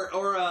 Or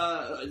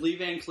Lee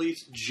Van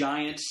Cleef's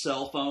giant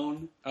cell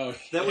phone. Oh,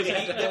 That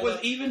was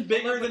even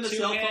bigger than the two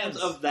cell hands.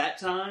 phones of that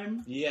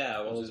time.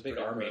 Yeah, well, it was a big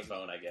pretty army crazy.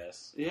 phone, I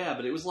guess. Yeah,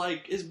 but it was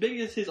like as big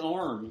as his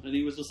arm, and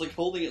he was just like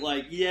holding it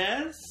like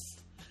yes.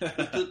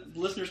 The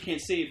listeners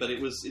can't see, but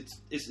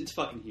it's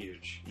fucking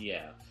huge.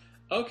 Yeah.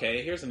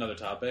 Okay, here's another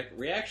topic.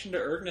 Reaction to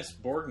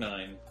Ernest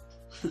Borgnine.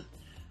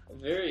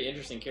 Very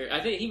interesting character.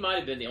 I think he might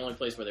have been the only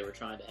place where they were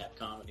trying to have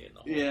comedy in the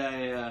whole.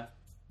 Yeah.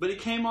 But he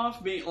came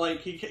off being like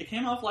he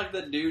came off like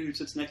that dude who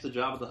sits next to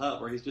Jabba the Hutt,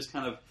 where he's just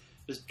kind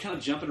of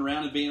jumping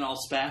around and being all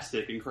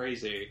spastic and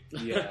crazy.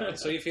 Yeah,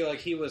 so you feel like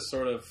he was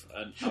sort of...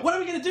 What are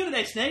we going to do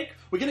today, Snake?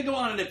 We're going to go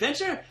on an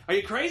adventure? Are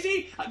you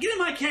crazy? Get in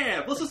my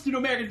cab. Let's listen to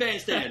an American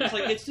Bandstand.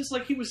 It's just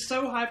like he was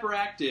so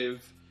hyperactive,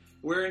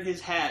 wearing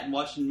his hat and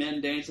watching men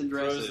dance in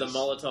dresses. Throws the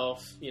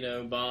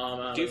Molotov, bomb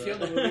out. Do you feel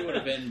the movie would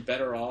have been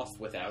better off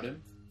without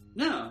him?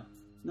 No.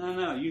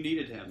 You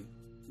needed him.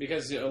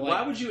 Because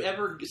Why would you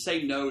ever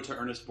say no to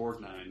Ernest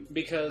Borgnine?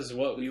 Because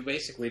what you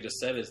basically just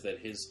said is that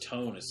his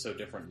tone is so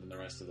different than the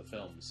rest of the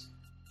films.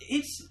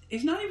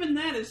 It's not even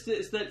that.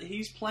 It's that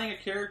he's playing a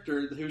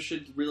character who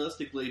should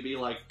realistically be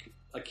like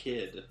a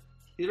kid.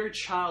 He's a very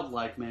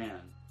childlike man,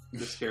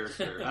 this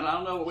character. And I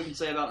don't know what we can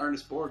say about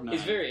Ernest Borgnine.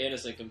 He's very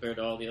innocent compared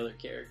to all the other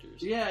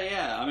characters.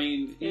 Yeah. I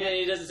mean... Yeah,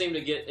 he doesn't seem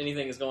to get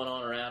anything that's going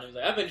on around him. He's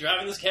like, I've been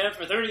driving this cab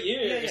for 30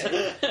 years.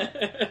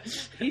 Yeah.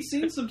 He's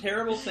seen some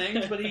terrible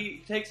things, but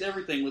he takes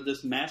everything with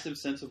this massive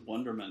sense of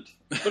wonderment.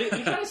 But he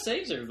kind of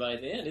saves everybody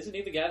at the end. Isn't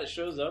he the guy that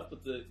shows up with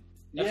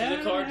after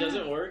the car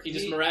doesn't work? He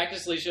just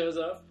miraculously shows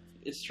up?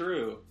 It's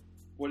true.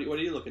 What are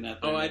you looking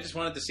at there? Oh, I just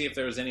wanted to see if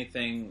there was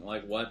anything,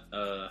 like, what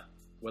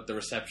the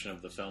reception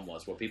of the film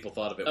was, what people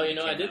thought of it. Oh, when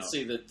it I came did out.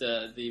 see that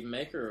the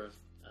maker of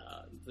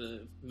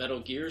the Metal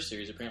Gear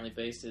series apparently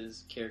based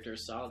his character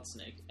Solid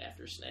Snake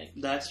after Snake.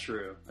 That's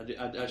true.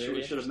 I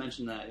should have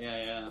mentioned that.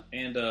 Yeah.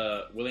 And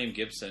William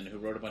Gibson, who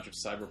wrote a bunch of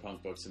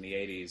cyberpunk books in the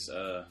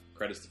 80s,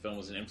 credits the film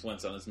as an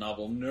influence on his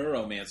novel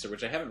Neuromancer,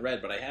 which I haven't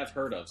read, but I have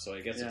heard of, so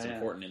I guess it's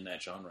important in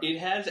that genre. It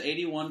has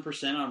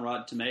 81% on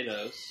Rotten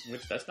Tomatoes.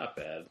 Which, that's not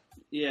bad.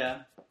 Yeah.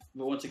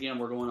 But once again,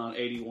 we're going on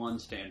 81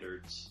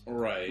 standards.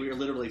 Right. We are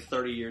literally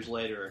 30 years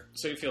later.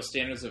 So you feel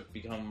standards have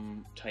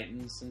become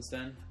tightened since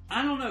then?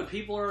 I don't know.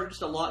 People are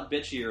just a lot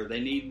bitchier. They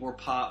need more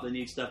pop. They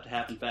need stuff to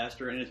happen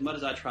faster. And as much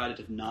as I tried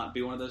to not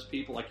be one of those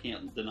people, I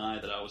can't deny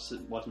that I was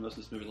watching most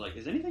of this movie like,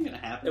 is anything going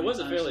to happen? It was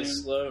a anytime fairly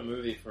soon? slow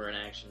movie for an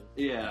action.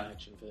 Yeah.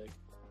 Action pick.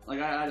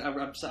 Like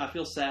I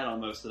feel sad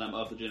almost that I'm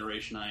of the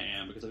generation I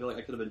am, because I feel like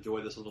I could have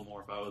enjoyed this a little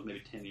more if I was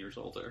maybe 10 years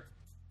older.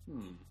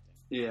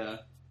 Yeah.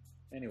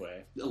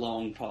 Anyway. A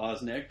long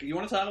pause, Nick. You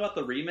want to talk about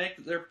the remake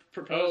that they're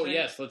proposing? Oh,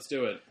 yes, let's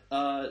do it.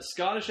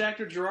 Scottish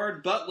actor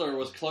Gerard Butler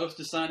was close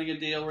to signing a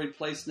deal where he'd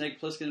play Snake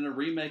Plissken in a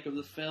remake of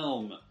the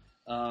film.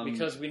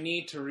 Because we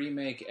need to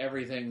remake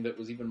everything that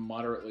was even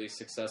moderately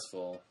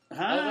successful.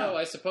 Huh? Although,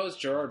 I suppose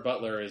Gerard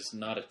Butler is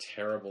not a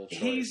terrible choice.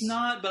 He's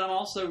not, but I'm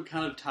also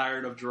kind of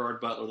tired of Gerard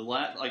Butler.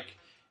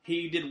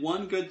 He did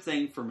one good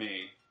thing for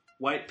me,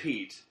 White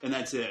Pete, and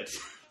that's it.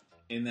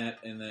 In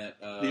that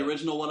the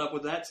original What Up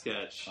With That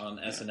sketch on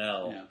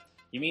SNL. Yeah.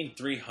 You mean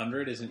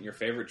 300 isn't your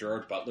favorite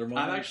Gerard Butler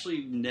moment? I've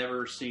actually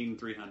never seen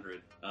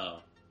 300. Oh,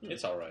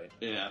 it's all right.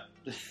 Yeah.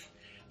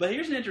 But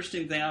here's an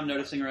interesting thing I'm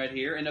noticing right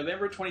here. In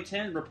November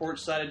 2010,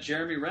 reports cited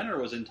Jeremy Renner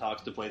was in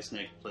talks to play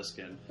Snake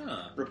Plissken.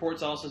 Huh.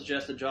 Reports also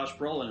suggest that Josh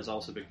Brolin has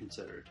also been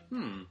considered.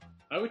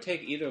 I would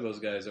take either of those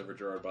guys over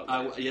Gerard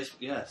Butler.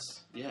 Yes.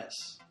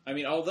 I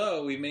mean,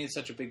 although we made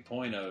such a big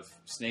point of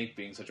Snake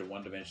being such a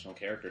one-dimensional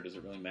character, does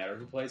it really matter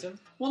who plays him?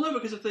 Well, no,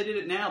 because if they did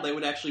it now, they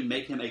would actually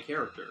make him a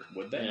character.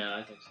 Would they? Yeah,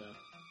 I think so.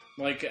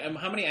 Like,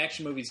 how many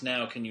action movies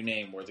now can you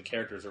name where the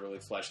characters are really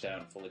fleshed out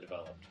and fully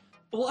developed?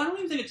 Well, I don't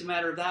even think it's a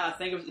matter of that. I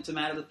think it's a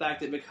matter of the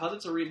fact that because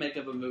it's a remake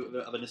of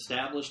an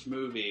established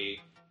movie,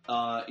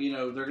 they're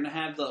going to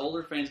have the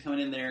older fans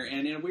coming in there,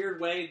 and in a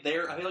weird way,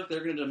 I feel like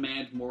they're going to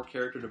demand more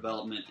character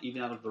development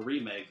even out of the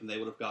remake than they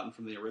would have gotten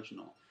from the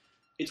original.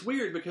 It's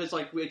weird because,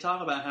 we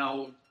talk about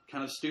how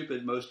kind of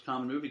stupid most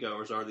common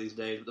moviegoers are these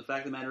days. But the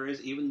fact of the matter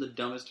is, even the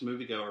dumbest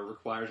moviegoer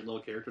requires a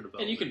little character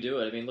development. And you can do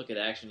it. I mean, look at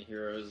action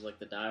heroes like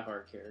the Die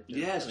Hard character.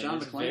 Yes, John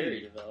he's McClane.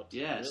 very developed.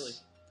 Yes. Really.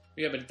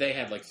 Yeah, but they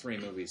had like 3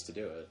 movies to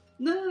do it.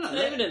 No.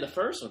 Even in the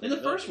first one. In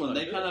the first one,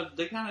 they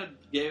kind of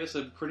gave us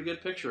a pretty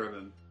good picture of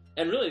him.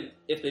 And really,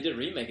 if they did a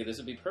remake of this,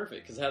 it would be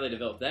perfect, because how they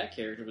developed that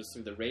character was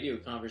through the radio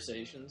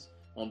conversations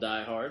on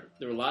Die Hard.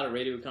 There were a lot of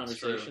radio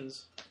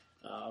conversations.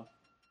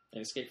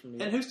 And Escape from New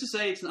York. And who's to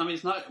say it's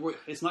not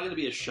going to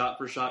be a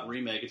shot-for-shot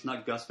remake. It's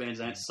not Gus Van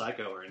Sant's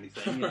Psycho or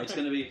anything. You know, it's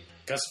going to be...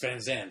 Gus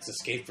Van Sant's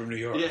Escape from New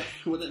York. Yeah,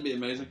 wouldn't that be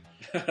amazing?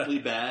 Really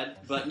bad.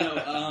 But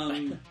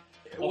no,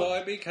 Although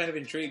I'd be kind of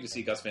intrigued to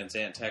see Gus Van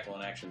Sant tackle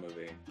an action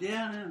movie.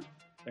 Yeah,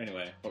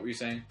 Anyway, what were you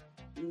saying?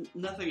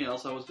 nothing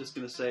else. I was just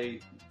going to say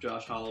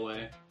Josh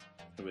Holloway.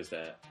 Who is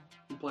that?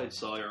 He played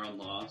Sawyer on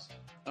Lost.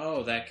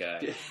 Oh, that guy.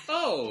 Yeah.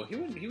 Oh, he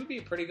would be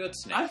a pretty good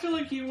Snake. I feel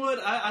like he would.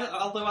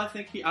 Although I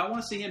think I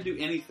want to see him do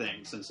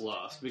anything since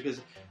Lost, because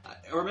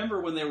I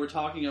remember when they were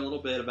talking a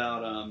little bit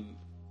about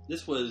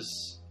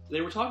they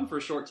were talking for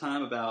a short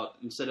time about,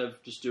 instead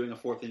of just doing a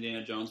 4th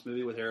Indiana Jones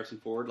movie with Harrison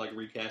Ford, like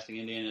recasting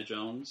Indiana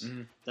Jones.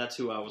 Mhm. That's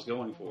who I was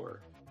going for.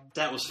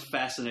 That was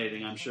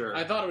fascinating, I'm sure.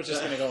 I thought it was just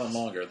going to go on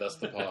longer. Thus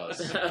the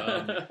pause.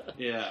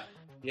 Yeah.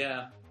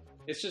 Yeah,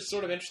 it's just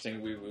sort of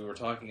interesting. We were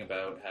talking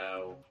about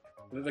how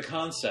the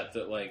concept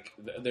that like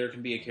there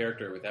can be a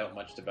character without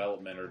much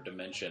development or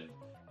dimension,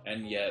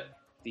 and yet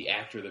the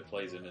actor that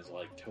plays him is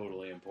like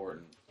totally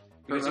important.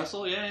 Kurt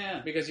Russell,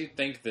 yeah. Because you'd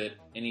think that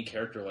any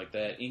character like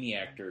that, any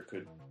actor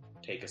could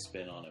take a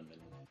spin on him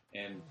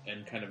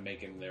and kind of make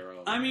him their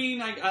own. I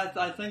mean,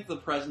 I think the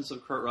presence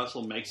of Kurt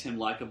Russell makes him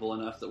likable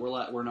enough that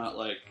we're not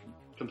like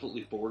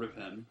completely bored of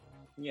him.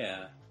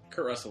 Yeah,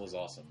 Kurt Russell is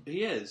awesome.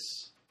 He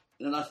is.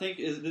 And I think,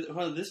 did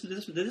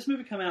this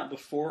movie come out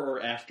before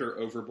or after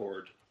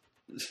Overboard?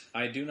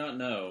 I do not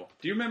know.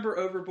 Do you remember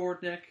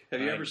Overboard, Nick?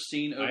 Have you ever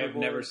seen Overboard? I have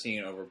never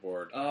seen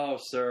Overboard. Oh,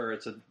 sir,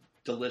 it's a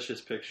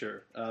delicious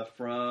picture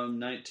from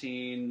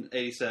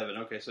 1987.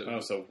 Okay,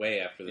 so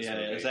way after this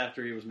movie. Yeah, it's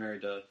after he was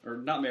married to, or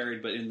not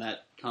married, but in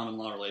that common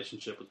law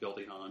relationship with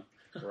Goldie Hawn.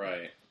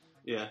 Right.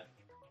 Yeah.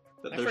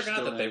 I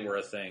forgot that they were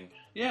a thing.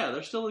 Yeah,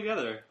 they're still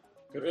together.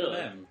 Good for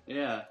them.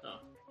 Yeah.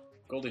 Oh.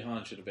 Goldie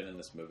Hawn should have been in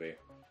this movie.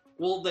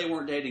 Well, they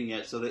weren't dating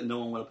yet, so that no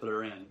one would have put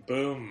her in.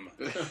 Boom.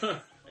 It's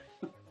a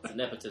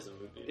nepotism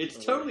movie.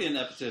 It's totally a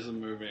nepotism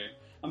movie.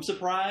 I'm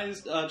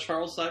surprised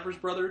Charles Cypher's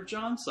brother,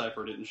 John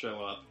Cypher, didn't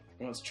show up.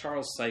 Well, it's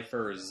Charles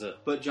Cyphers.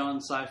 But John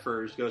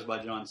Cyphers goes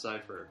by John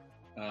Cypher.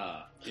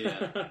 Ah.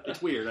 Yeah.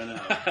 It's weird, I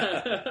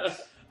know.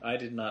 I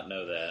did not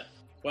know that.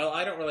 Well,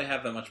 I don't really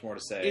have that much more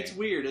to say. It's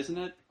weird, isn't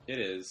it? It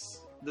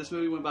is. This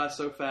movie went by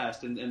so fast,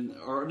 the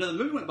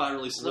movie went by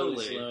really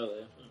slowly. Really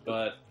slowly.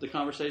 But the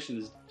conversation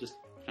is just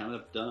kind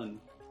of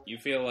done. You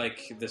feel like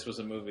this was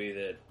a movie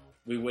that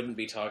we wouldn't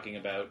be talking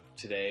about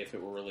today if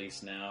it were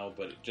released now,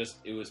 but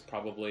it was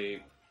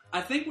probably...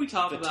 I think we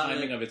talk about the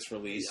timing of its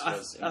release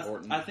was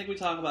important. I think we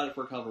talk about it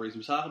for a couple of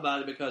reasons. We talk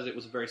about it because it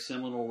was a very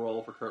seminal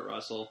role for Kurt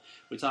Russell.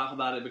 We talk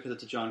about it because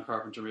it's a John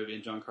Carpenter movie,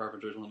 and John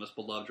Carpenter is one of the most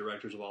beloved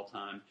directors of all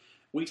time.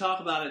 We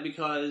talk about it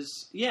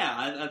because,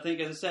 I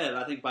think, as I said,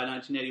 I think by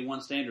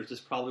 1981 standards,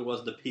 this probably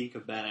was the peak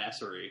of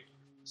badassery.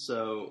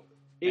 So...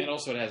 And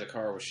also it has a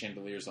car with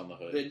chandeliers on the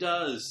hood. It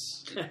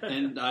does.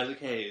 And Isaac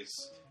Hayes.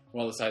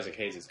 Well, it's Isaac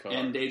Hayes' car.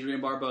 And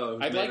Adrienne Barbeau.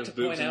 I'd like to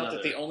point out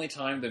that the only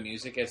time the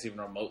music gets even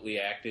remotely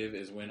active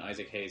is when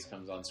Isaac Hayes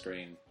comes on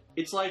screen.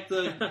 It's like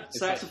the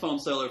saxophone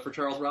solo for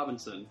Charles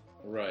Robinson.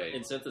 Right.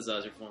 In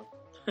synthesizer form.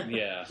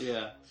 Yeah.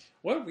 Yeah.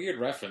 What a weird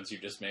reference you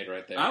just made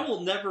right there. I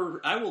will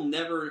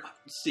never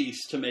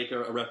cease to make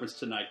a reference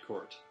to Night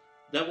Court.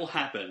 That will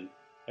happen.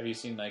 Have you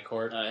seen Night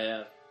Court? I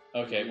have.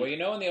 Okay, well, you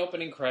know in the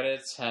opening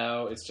credits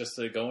how it's just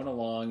going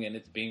along and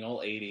it's being all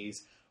 80s.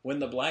 When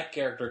the black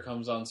character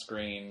comes on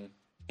screen,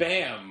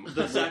 bam!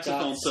 The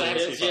saxophone solo.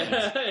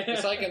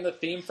 It's like in the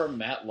theme from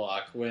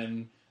Matlock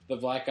when the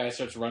black guy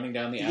starts running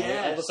down the alley.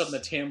 Yes. All of a sudden the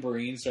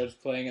tambourine starts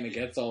playing and it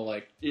gets all all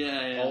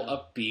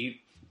upbeat.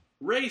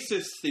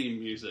 Racist theme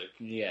music.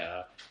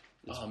 Yeah.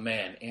 Oh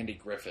man, Andy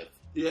Griffith.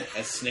 Yeah.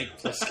 As Snake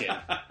Plissken.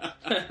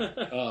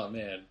 Oh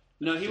man.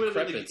 No, he would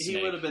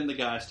have been the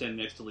guy standing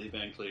next to Lee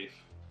Van Cleef.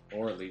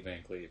 Or Lee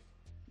Van Cleef.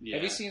 Yeah.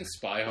 Have you seen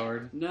Spy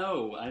Hard?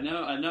 No, I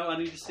know I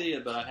need to see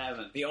it, but I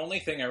haven't. The only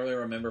thing I really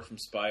remember from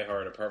Spy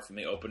Hard, apart from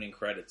the opening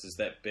credits, is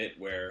that bit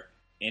where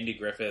Andy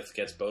Griffith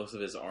gets both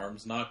of his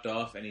arms knocked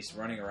off and he's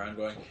running around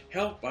going,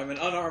 "Help, I'm an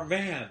unarmed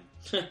man!"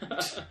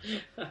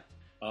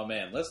 Oh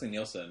man, Leslie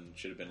Nielsen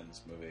should have been in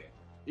this movie.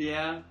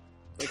 Yeah.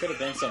 They could have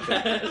done something.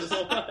 I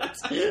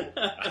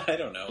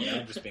don't know,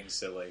 I'm just being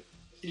silly.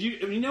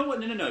 You know what?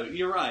 No.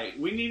 You're right.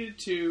 We needed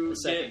to a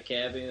second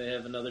cabbie. They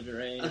have another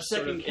deranged. A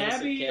second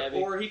cabbie,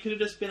 or he could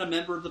have just been a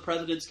member of the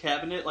president's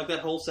cabinet. Like that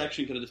whole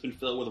section could have just been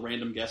filled with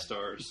random guest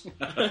stars.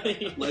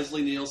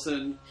 Leslie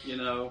Nielsen,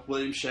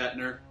 William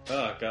Shatner.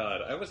 Oh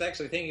God, I was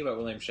actually thinking about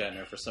William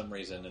Shatner for some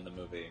reason in the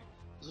movie.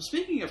 So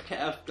speaking of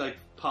like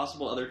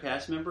possible other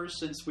cast members,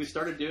 since we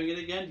started doing it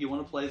again, do you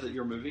want to play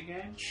your movie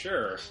game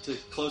Sure. to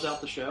close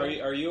out the show?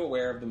 Are you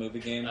aware of the movie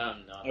game? No.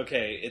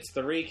 Okay, it's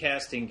the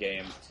recasting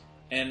game.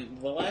 And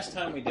the last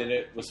time we did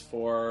it was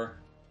for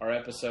our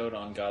episode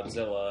on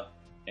Godzilla.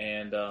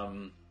 And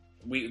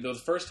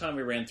the first time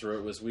we ran through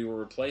it was we were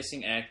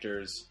replacing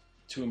actors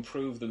to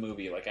improve the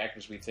movie, like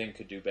actors we think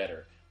could do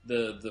better.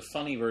 The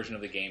funny version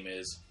of the game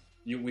is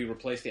we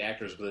replace the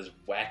actors with as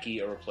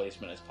wacky a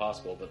replacement as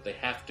possible, but they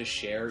have to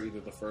share either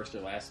the first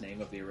or last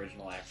name of the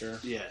original actor.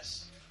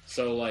 Yes.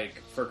 So,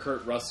 like, for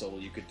Kurt Russell,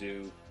 you could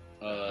do...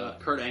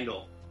 Kurt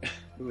Angle.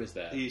 Who is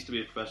that? He used to be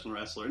a professional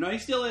wrestler. No, he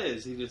still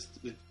is. He just...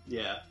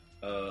 Yeah.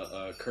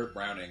 Kurt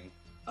Browning.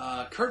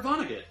 Kurt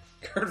Vonnegut.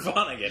 Kurt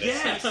Vonnegut.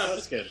 Yes!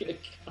 That's good.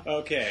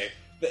 Okay.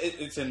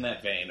 It's in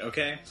that vein,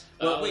 okay?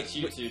 Well,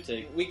 you two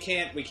take... We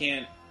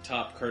can't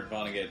top Kurt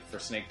Vonnegut for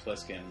Snake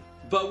Plissken.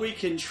 But we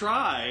can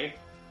try...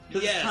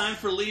 Because Yes. it's time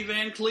for Lee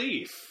Van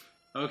Cleef.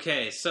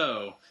 Okay,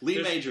 so...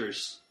 Lee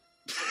Majors.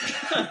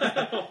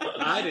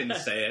 I didn't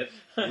say it.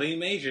 Lee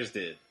Majors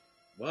did.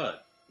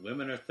 What?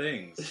 Women are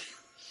things.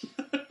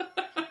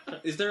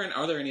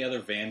 Are there any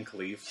other Van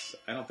Cleefs?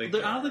 I don't think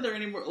I don't think there are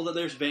any more... Well,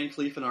 there's Van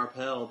Cleef and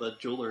Arpel, the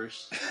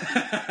jewelers.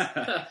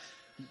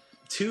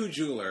 Two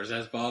jewelers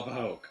as Bob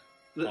Hoke.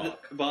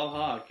 Bob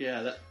Hawke,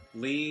 yeah.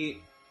 Lee...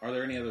 Are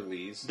there any other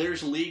Lees?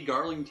 There's Lee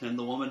Garlington,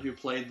 the woman who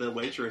played the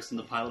waitress in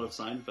the pilot of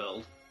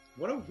Seinfeld.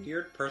 What a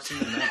weird person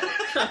to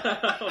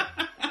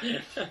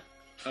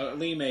know.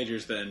 Lee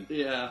Majors, then.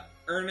 Yeah.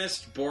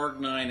 Ernest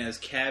Borgnine as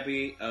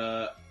Cabby.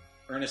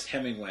 Ernest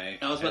Hemingway.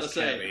 I was about to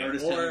say Cabby.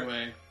 Ernest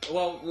Hemingway.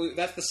 Well,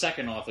 that's the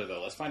second author,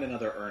 though. Let's find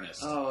another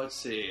Ernest. Oh, let's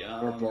see.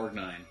 Or Borgnine.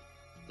 I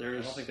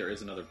There's, don't think there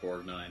is another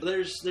Borgnine.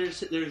 There's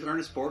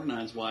Ernest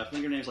Borgnine's wife. I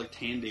think her name's like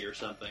Tandy or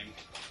something.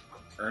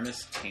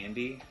 Ernest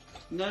Tandy?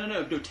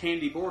 No,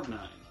 Tandy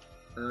Borgnine.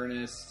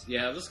 Ernest...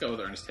 Yeah, let's go with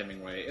Ernest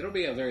Hemingway. It'll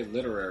be a very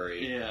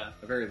literary... Yeah.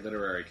 A very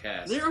literary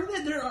cast. There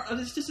are.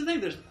 It's just the thing.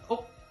 There's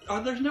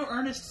no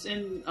Ernests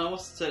in. I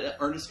almost said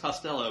Ernest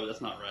Costello, but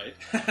that's not right.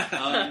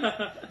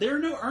 There are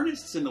no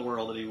Ernests in the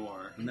world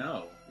anymore.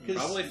 No.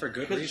 Probably for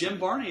good Because reason. Jim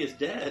Barney is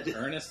dead.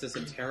 Ernest is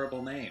a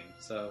terrible name,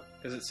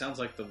 because it sounds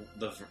like the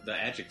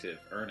adjective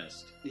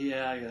Ernest.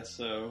 Yeah, I guess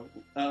so.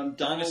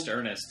 Ernest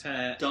Ernest.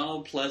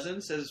 Donald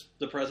Pleasance as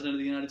the President of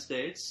the United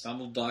States.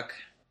 Donald Duck.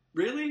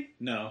 Really?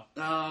 No.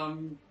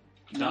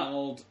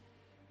 Donald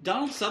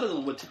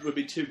Sutherland would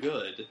be too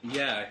good.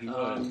 Yeah, he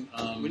would.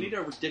 We need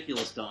a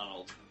ridiculous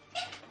Donald.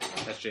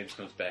 As James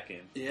comes back in.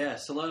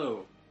 Yes,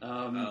 hello.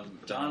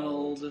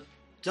 Donald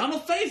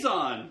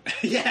Faison!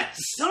 Yes!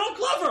 Donald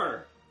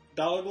Glover!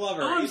 Donald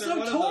Glover. Oh, I'm Either so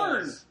one of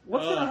torn! those.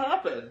 What's going to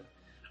happen?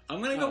 I'm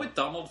going to go with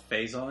Donald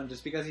Faison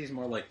just because he's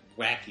more, like,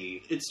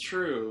 wacky. It's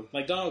true.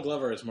 Like, Donald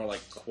Glover is more,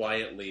 like,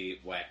 quietly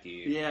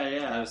wacky.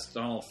 Yeah. As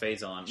Donald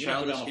Faison. You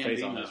know who Childish Donald Gambino.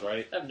 Faison is,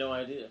 right? I have no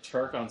idea.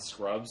 Turk on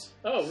Scrubs.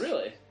 Oh,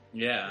 really?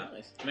 Yeah.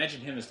 Nice.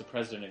 Imagine him as the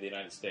President of the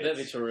United States. That'd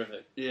be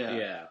terrific.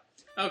 Yeah.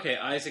 Okay,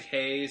 Isaac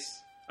Hayes.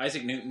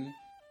 Isaac Newton.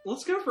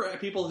 Let's go for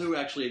people who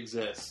actually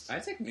exist.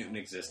 Isaac Newton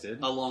existed.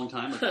 A long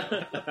time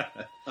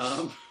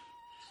ago.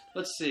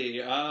 Let's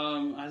see.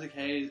 Isaac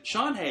Hayes.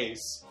 Sean Hayes.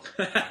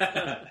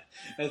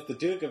 As the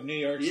Duke of New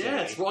York City.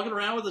 Yes, walking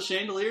around with the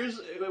chandeliers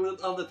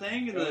of the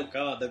thing and Oh,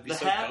 God, that'd be the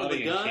so hat with gaudy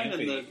the gun and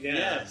and campy. the... Yeah.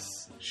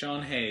 Yes.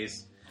 Sean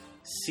Hayes.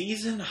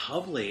 Season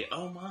Hubley.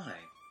 Oh, my.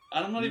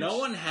 I'm not even... No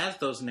one has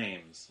those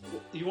names.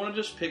 You want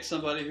to just pick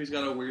somebody who's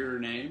got a weirder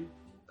name?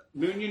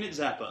 Moon Unit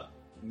Zappa.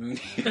 Moon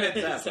Unit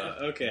Zappa.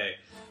 Okay.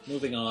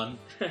 Moving on.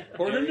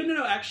 Or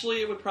no.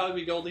 Actually, it would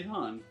probably be Goldie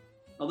Hawn.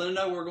 Although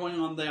no, we're going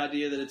on the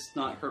idea that it's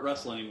not Kurt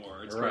Russell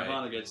anymore. It's Right. Kurt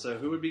Vonnegut. So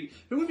who would be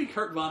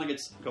Kurt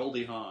Vonnegut's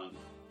Goldie Hawn?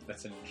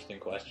 That's an interesting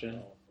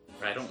question.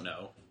 I don't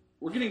know.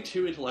 We're getting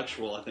too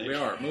intellectual, I think. We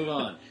are. Move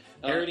on.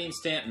 Harry Dean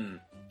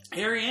Stanton.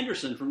 Harry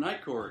Anderson from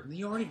Night Court.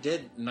 You already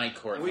did Night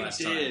Court We last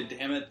did, time.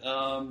 damn it.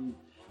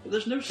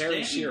 There's no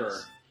Harry Stantons. Shearer.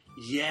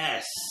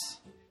 Yes.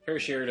 Harry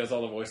Shearer does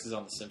all the voices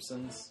on The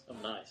Simpsons. Oh,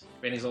 nice.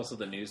 And he's also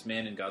the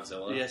newsman in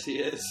Godzilla. Yes, he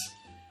is.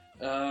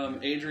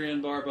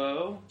 Adrienne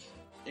Barbeau.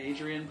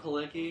 Adrienne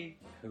Palicki.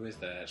 Who is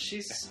that?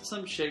 She's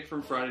some chick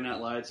from Friday Night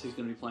Lights who's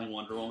going to be playing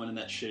Wonder Woman in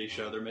that shitty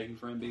show they're making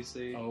for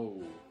NBC.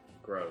 Oh,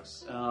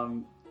 gross.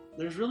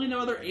 There's really no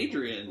other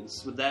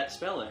Adrians with that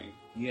spelling.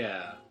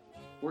 Yeah.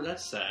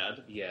 That's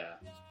sad. Yeah.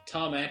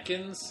 Tom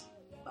Atkins.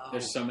 Oh,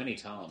 There's so many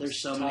Toms.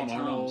 There's so Tom many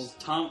Arnold. Toms.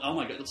 Tom. Oh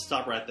my god, let's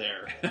stop right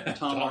there.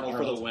 Tom Arnold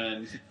for the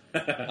win.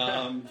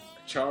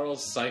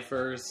 Charles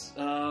Cyphers.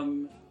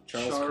 Charles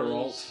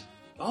Kuralt.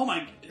 Oh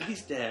my,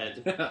 he's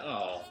dead.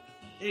 Oh.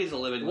 He's a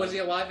living. Was he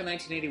alive in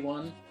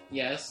 1981?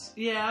 Yes.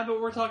 Yeah, but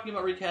we're talking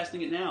about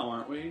recasting it now,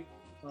 aren't we?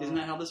 Well, Isn't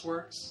that how this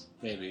works?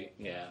 Maybe,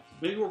 yeah.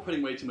 Maybe we're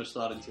putting way too much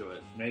thought into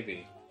it.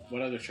 Maybe.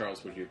 What other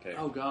Charles would you pick?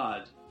 Oh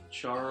god.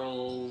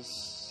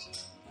 Charles.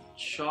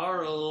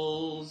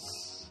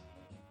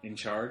 In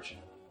charge?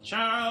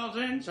 Charles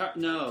in charge.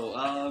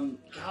 No,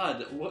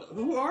 God,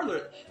 who are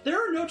there?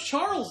 There are no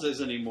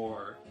Charleses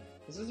anymore.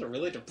 This is a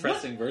really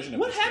depressing version of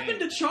What this happened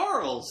game. to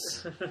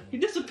Charles? He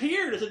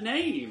disappeared as a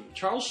name.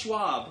 Charles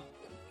Schwab.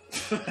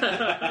 The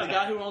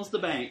guy who owns the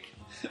bank.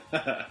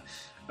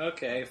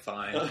 Okay,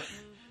 fine.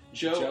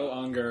 Joe Joe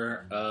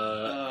Unger.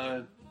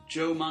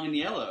 Joe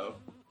Manganiello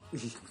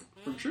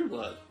from True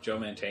Blood. Joe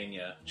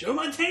Mantegna. Joe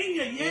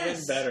Mantegna,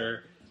 yes! Even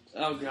better.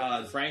 Oh,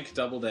 God. Frank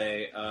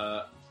Doubleday.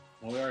 Well,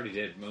 we already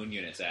did Moon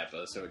Unit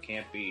Zappa, so it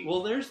can't be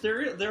Well, there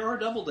are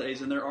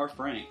Doubledays and there are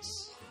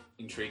Franks.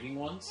 intriguing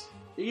ones.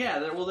 Yeah,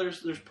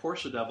 there's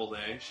Portia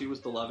Doubleday. She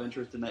was the love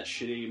interest in that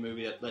shitty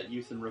movie, that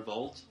Youth in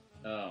Revolt.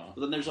 Oh.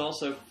 But then there's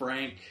also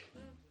Frank...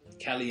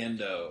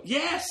 Caliendo.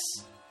 Yes!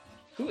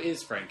 Who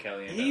is Frank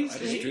Caliendo? He's- I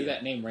just he- drew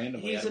that name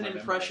randomly. He's out of an my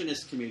memory.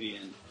 impressionist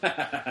comedian.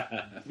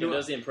 He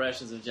does the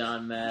impressions of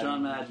John Madden.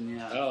 John Madden,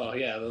 yeah. Oh,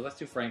 yeah, let's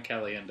do Frank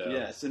Caliendo.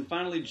 Yes, and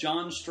finally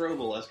John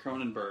Strobel as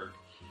Cronenberg.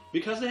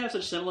 Because they have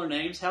such similar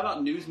names, how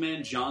about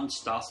newsman John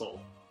Stossel?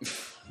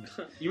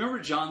 You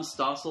remember John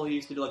Stossel? He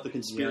used to do like the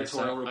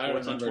conspiratorial I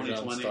reports on remember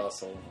John 2020.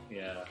 Stossel.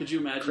 Yeah. Could you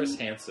imagine? Chris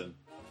Hansen.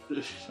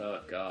 Oh,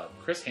 God.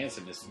 Chris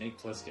Hansen is Snake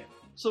Plissken.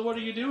 So what are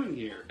you doing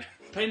here?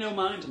 Pay no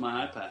mind to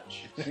my eye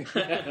patch.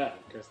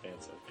 Chris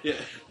Hansen. Yeah,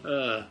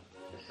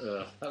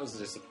 That was a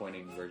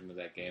disappointing version of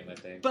that game, I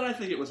think. but I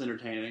think it was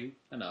entertaining.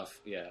 Enough,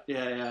 yeah.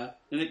 Yeah,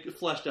 and it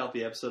fleshed out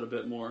the episode a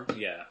bit more.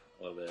 Yeah,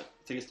 a little bit.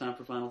 I think it's time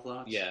for final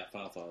thoughts. Yeah,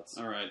 final thoughts.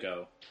 All right.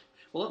 Go.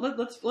 Well, let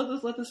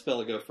this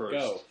fella go first.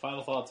 Go.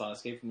 Final thoughts on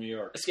Escape from New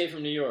York. Escape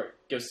from New York.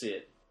 Go see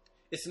it.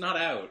 It's not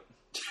out.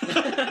 It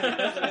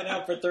hasn't been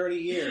out for 30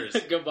 years.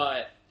 Go buy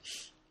it.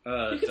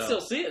 You can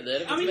still see it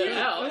then if it's been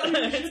out. you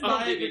It's should on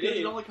buy it because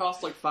it DVD. only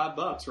costs like $5,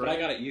 right? But I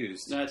got it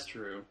used. That's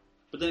true.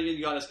 But then again,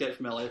 you got Escape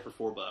from LA for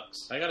 $4.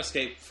 I got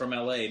Escape from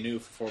LA new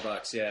for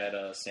 $4. Yeah,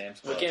 at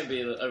Sam's Well, Club. it can't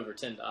be over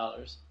 $10.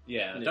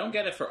 Yeah, Yeah. don't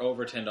get it for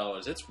over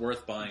 $10. It's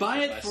worth buying.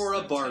 Buy it less for a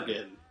than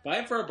bargain. $10. Buy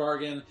it for a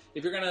bargain.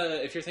 If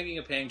you're thinking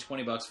of paying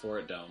 $20 for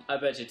it, don't. I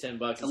bet you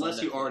 $10 is Unless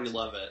on you Netflix. already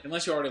love it.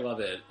 Unless you already love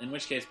it, in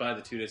which case buy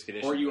the 2-disc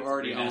edition. Or you with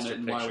already own remastered it,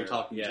 and why are we picture.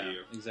 talking to Yeah, you?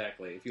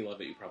 exactly. If you love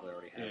it, you probably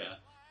already have it. Yeah.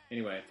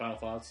 Anyway, final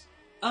thoughts?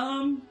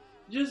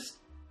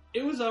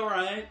 It was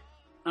alright.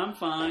 I'm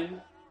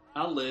fine.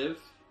 I'll live.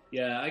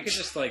 Yeah, I could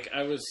just like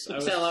I was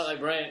Sound a lot like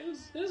Brian.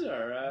 It's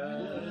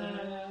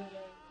alright.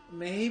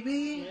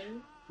 maybe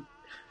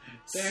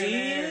See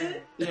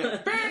it? Yeah.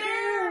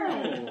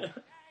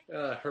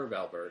 Herb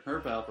Alpert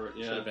Herb Alpert,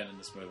 should yeah. have been in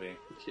this movie.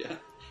 Yeah.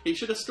 He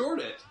should have scored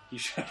it He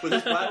should with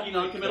his black Oh my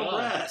non-committal God.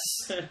 brass.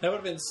 That would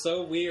have been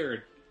so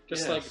weird.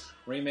 Just Yes. like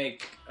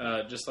remake,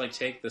 just like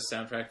take the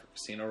soundtrack for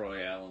Casino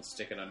Royale and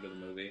stick it under the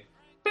movie.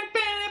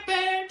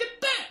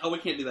 Oh, we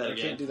can't do that I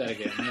again. can't do that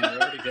again. No, we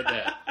already did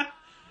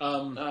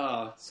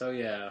that. So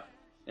yeah,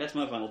 That's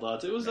my final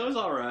thoughts. It was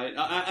all right.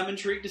 I'm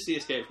intrigued to see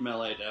Escape from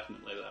LA,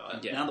 definitely though.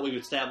 Yeah. Now that we've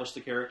established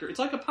the character, it's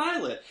like a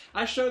pilot.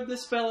 I showed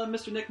this fella,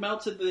 Mr. Nick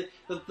Meltz,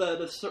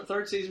 the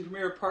third season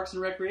premiere of Parks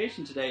and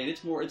Recreation today, and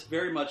it's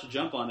very much a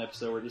jump on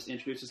episode where it just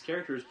introduces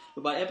characters.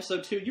 But by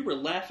episode 2, you were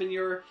laughing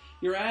your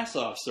ass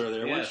off, sir.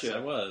 There, yes, weren't I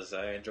you? was.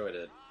 I enjoyed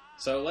it.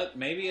 So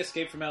maybe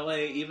Escape from LA,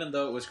 even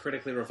though it was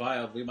critically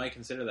reviled, we might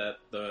consider that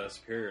the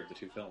superior of the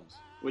two films.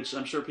 Which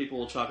I'm sure people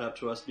will chalk up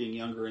to us being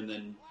younger and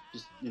then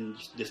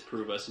just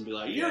disprove us and be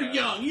like, "You're Yeah.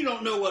 young. You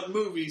don't know what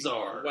movies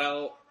are."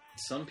 Well,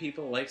 some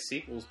people like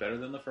sequels better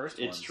than the first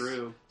ones. It's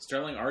true.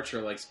 Sterling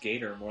Archer likes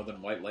Gator more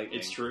than White Lightning.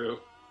 It's true.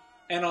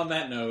 And on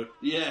that note,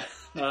 Yeah.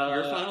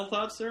 Your final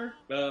thoughts, sir?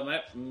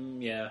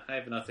 yeah, I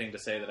have nothing to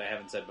say that I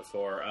haven't said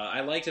before.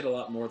 I liked it a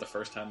lot more the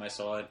first time I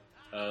saw it.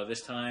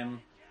 This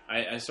time,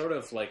 I sort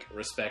of like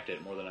respect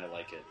it more than I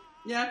like it.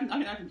 Yeah,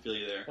 I can feel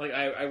you there. Like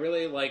I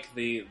really like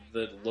the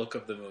look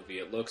of the movie.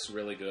 It looks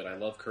really good. I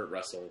love Kurt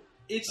Russell.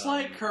 It's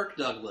like Kirk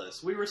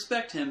Douglas. We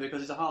respect him because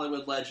he's a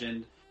Hollywood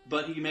legend,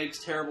 but he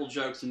makes terrible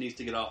jokes and needs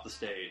to get off the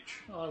stage.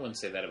 Well, I wouldn't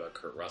say that about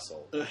Kurt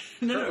Russell.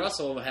 No, Kurt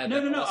Russell had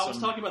no. that I was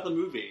awesome- talking about the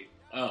movie.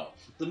 Oh.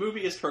 The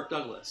movie is Kirk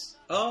Douglas.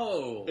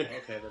 Oh,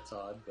 okay, that's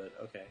odd, but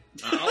okay.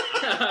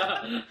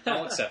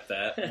 I'll accept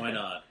that. Why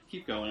not?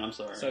 Keep going. I'm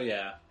sorry. So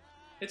yeah,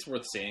 it's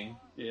worth seeing,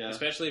 yeah,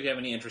 especially if you have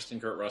any interest in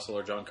Kurt Russell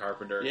or John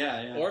Carpenter.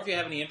 yeah. Or if you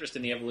have any interest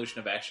in the evolution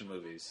of action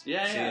movies. See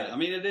yeah. it. I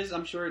mean, it is.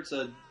 I'm sure it's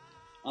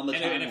on the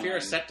And if you're a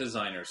timeline. set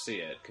designer, see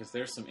it, because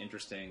there's some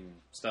interesting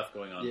stuff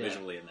going on Yeah.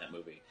 visually in that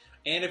movie.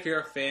 And if you're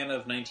a fan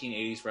of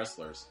 1980s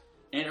wrestlers,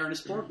 and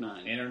Ernest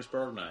Borgnine and Ernest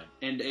Borgnine.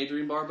 and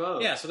Adrian Barbeau.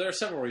 Yeah, so there are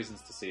several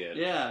reasons to see it.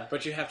 yeah.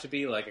 But you have to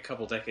be like a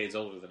couple decades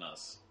older than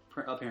us.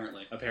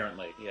 Apparently.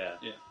 Apparently, yeah.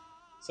 Yeah.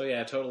 So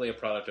yeah, totally a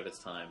product of its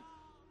time.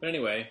 But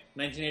anyway,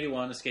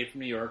 1981, Escape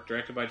from New York,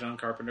 directed by John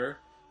Carpenter.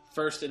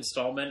 First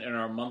installment in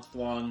our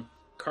month-long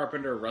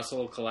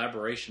Carpenter-Russell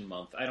collaboration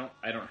month. I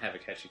don't have a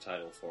catchy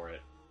title for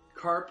it.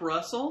 Carp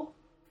Russell.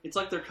 It's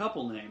like their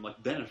couple name,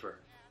 like Bennifer.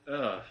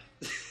 Ugh.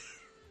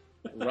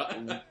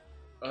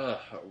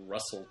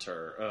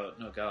 Russellter.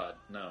 No, God,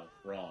 no,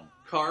 wrong.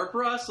 Carp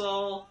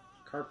Russell.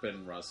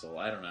 Carpin Russell.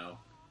 I don't know.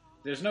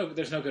 There's no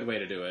good way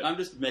to do it. I'm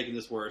just making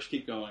this worse.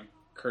 Keep going.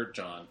 Kurt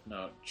John.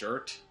 No,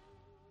 Jert.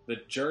 The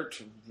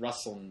Jert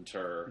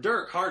Russellter.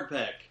 Dirk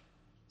Hardpeck.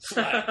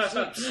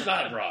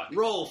 Slide Rock.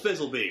 Roll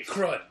Fizzlebeef.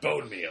 Crud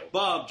Bone Meal.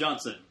 Bob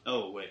Johnson.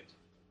 Oh, wait.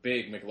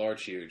 Big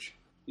McLarge Huge.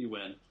 You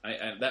win.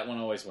 I that one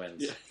always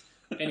wins.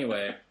 Yeah.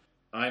 Anyway,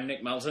 I'm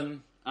Nick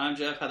Melton. I'm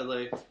Jeff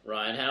Hadley.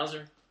 Ryan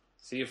Hauser.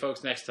 See you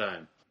folks next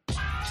time.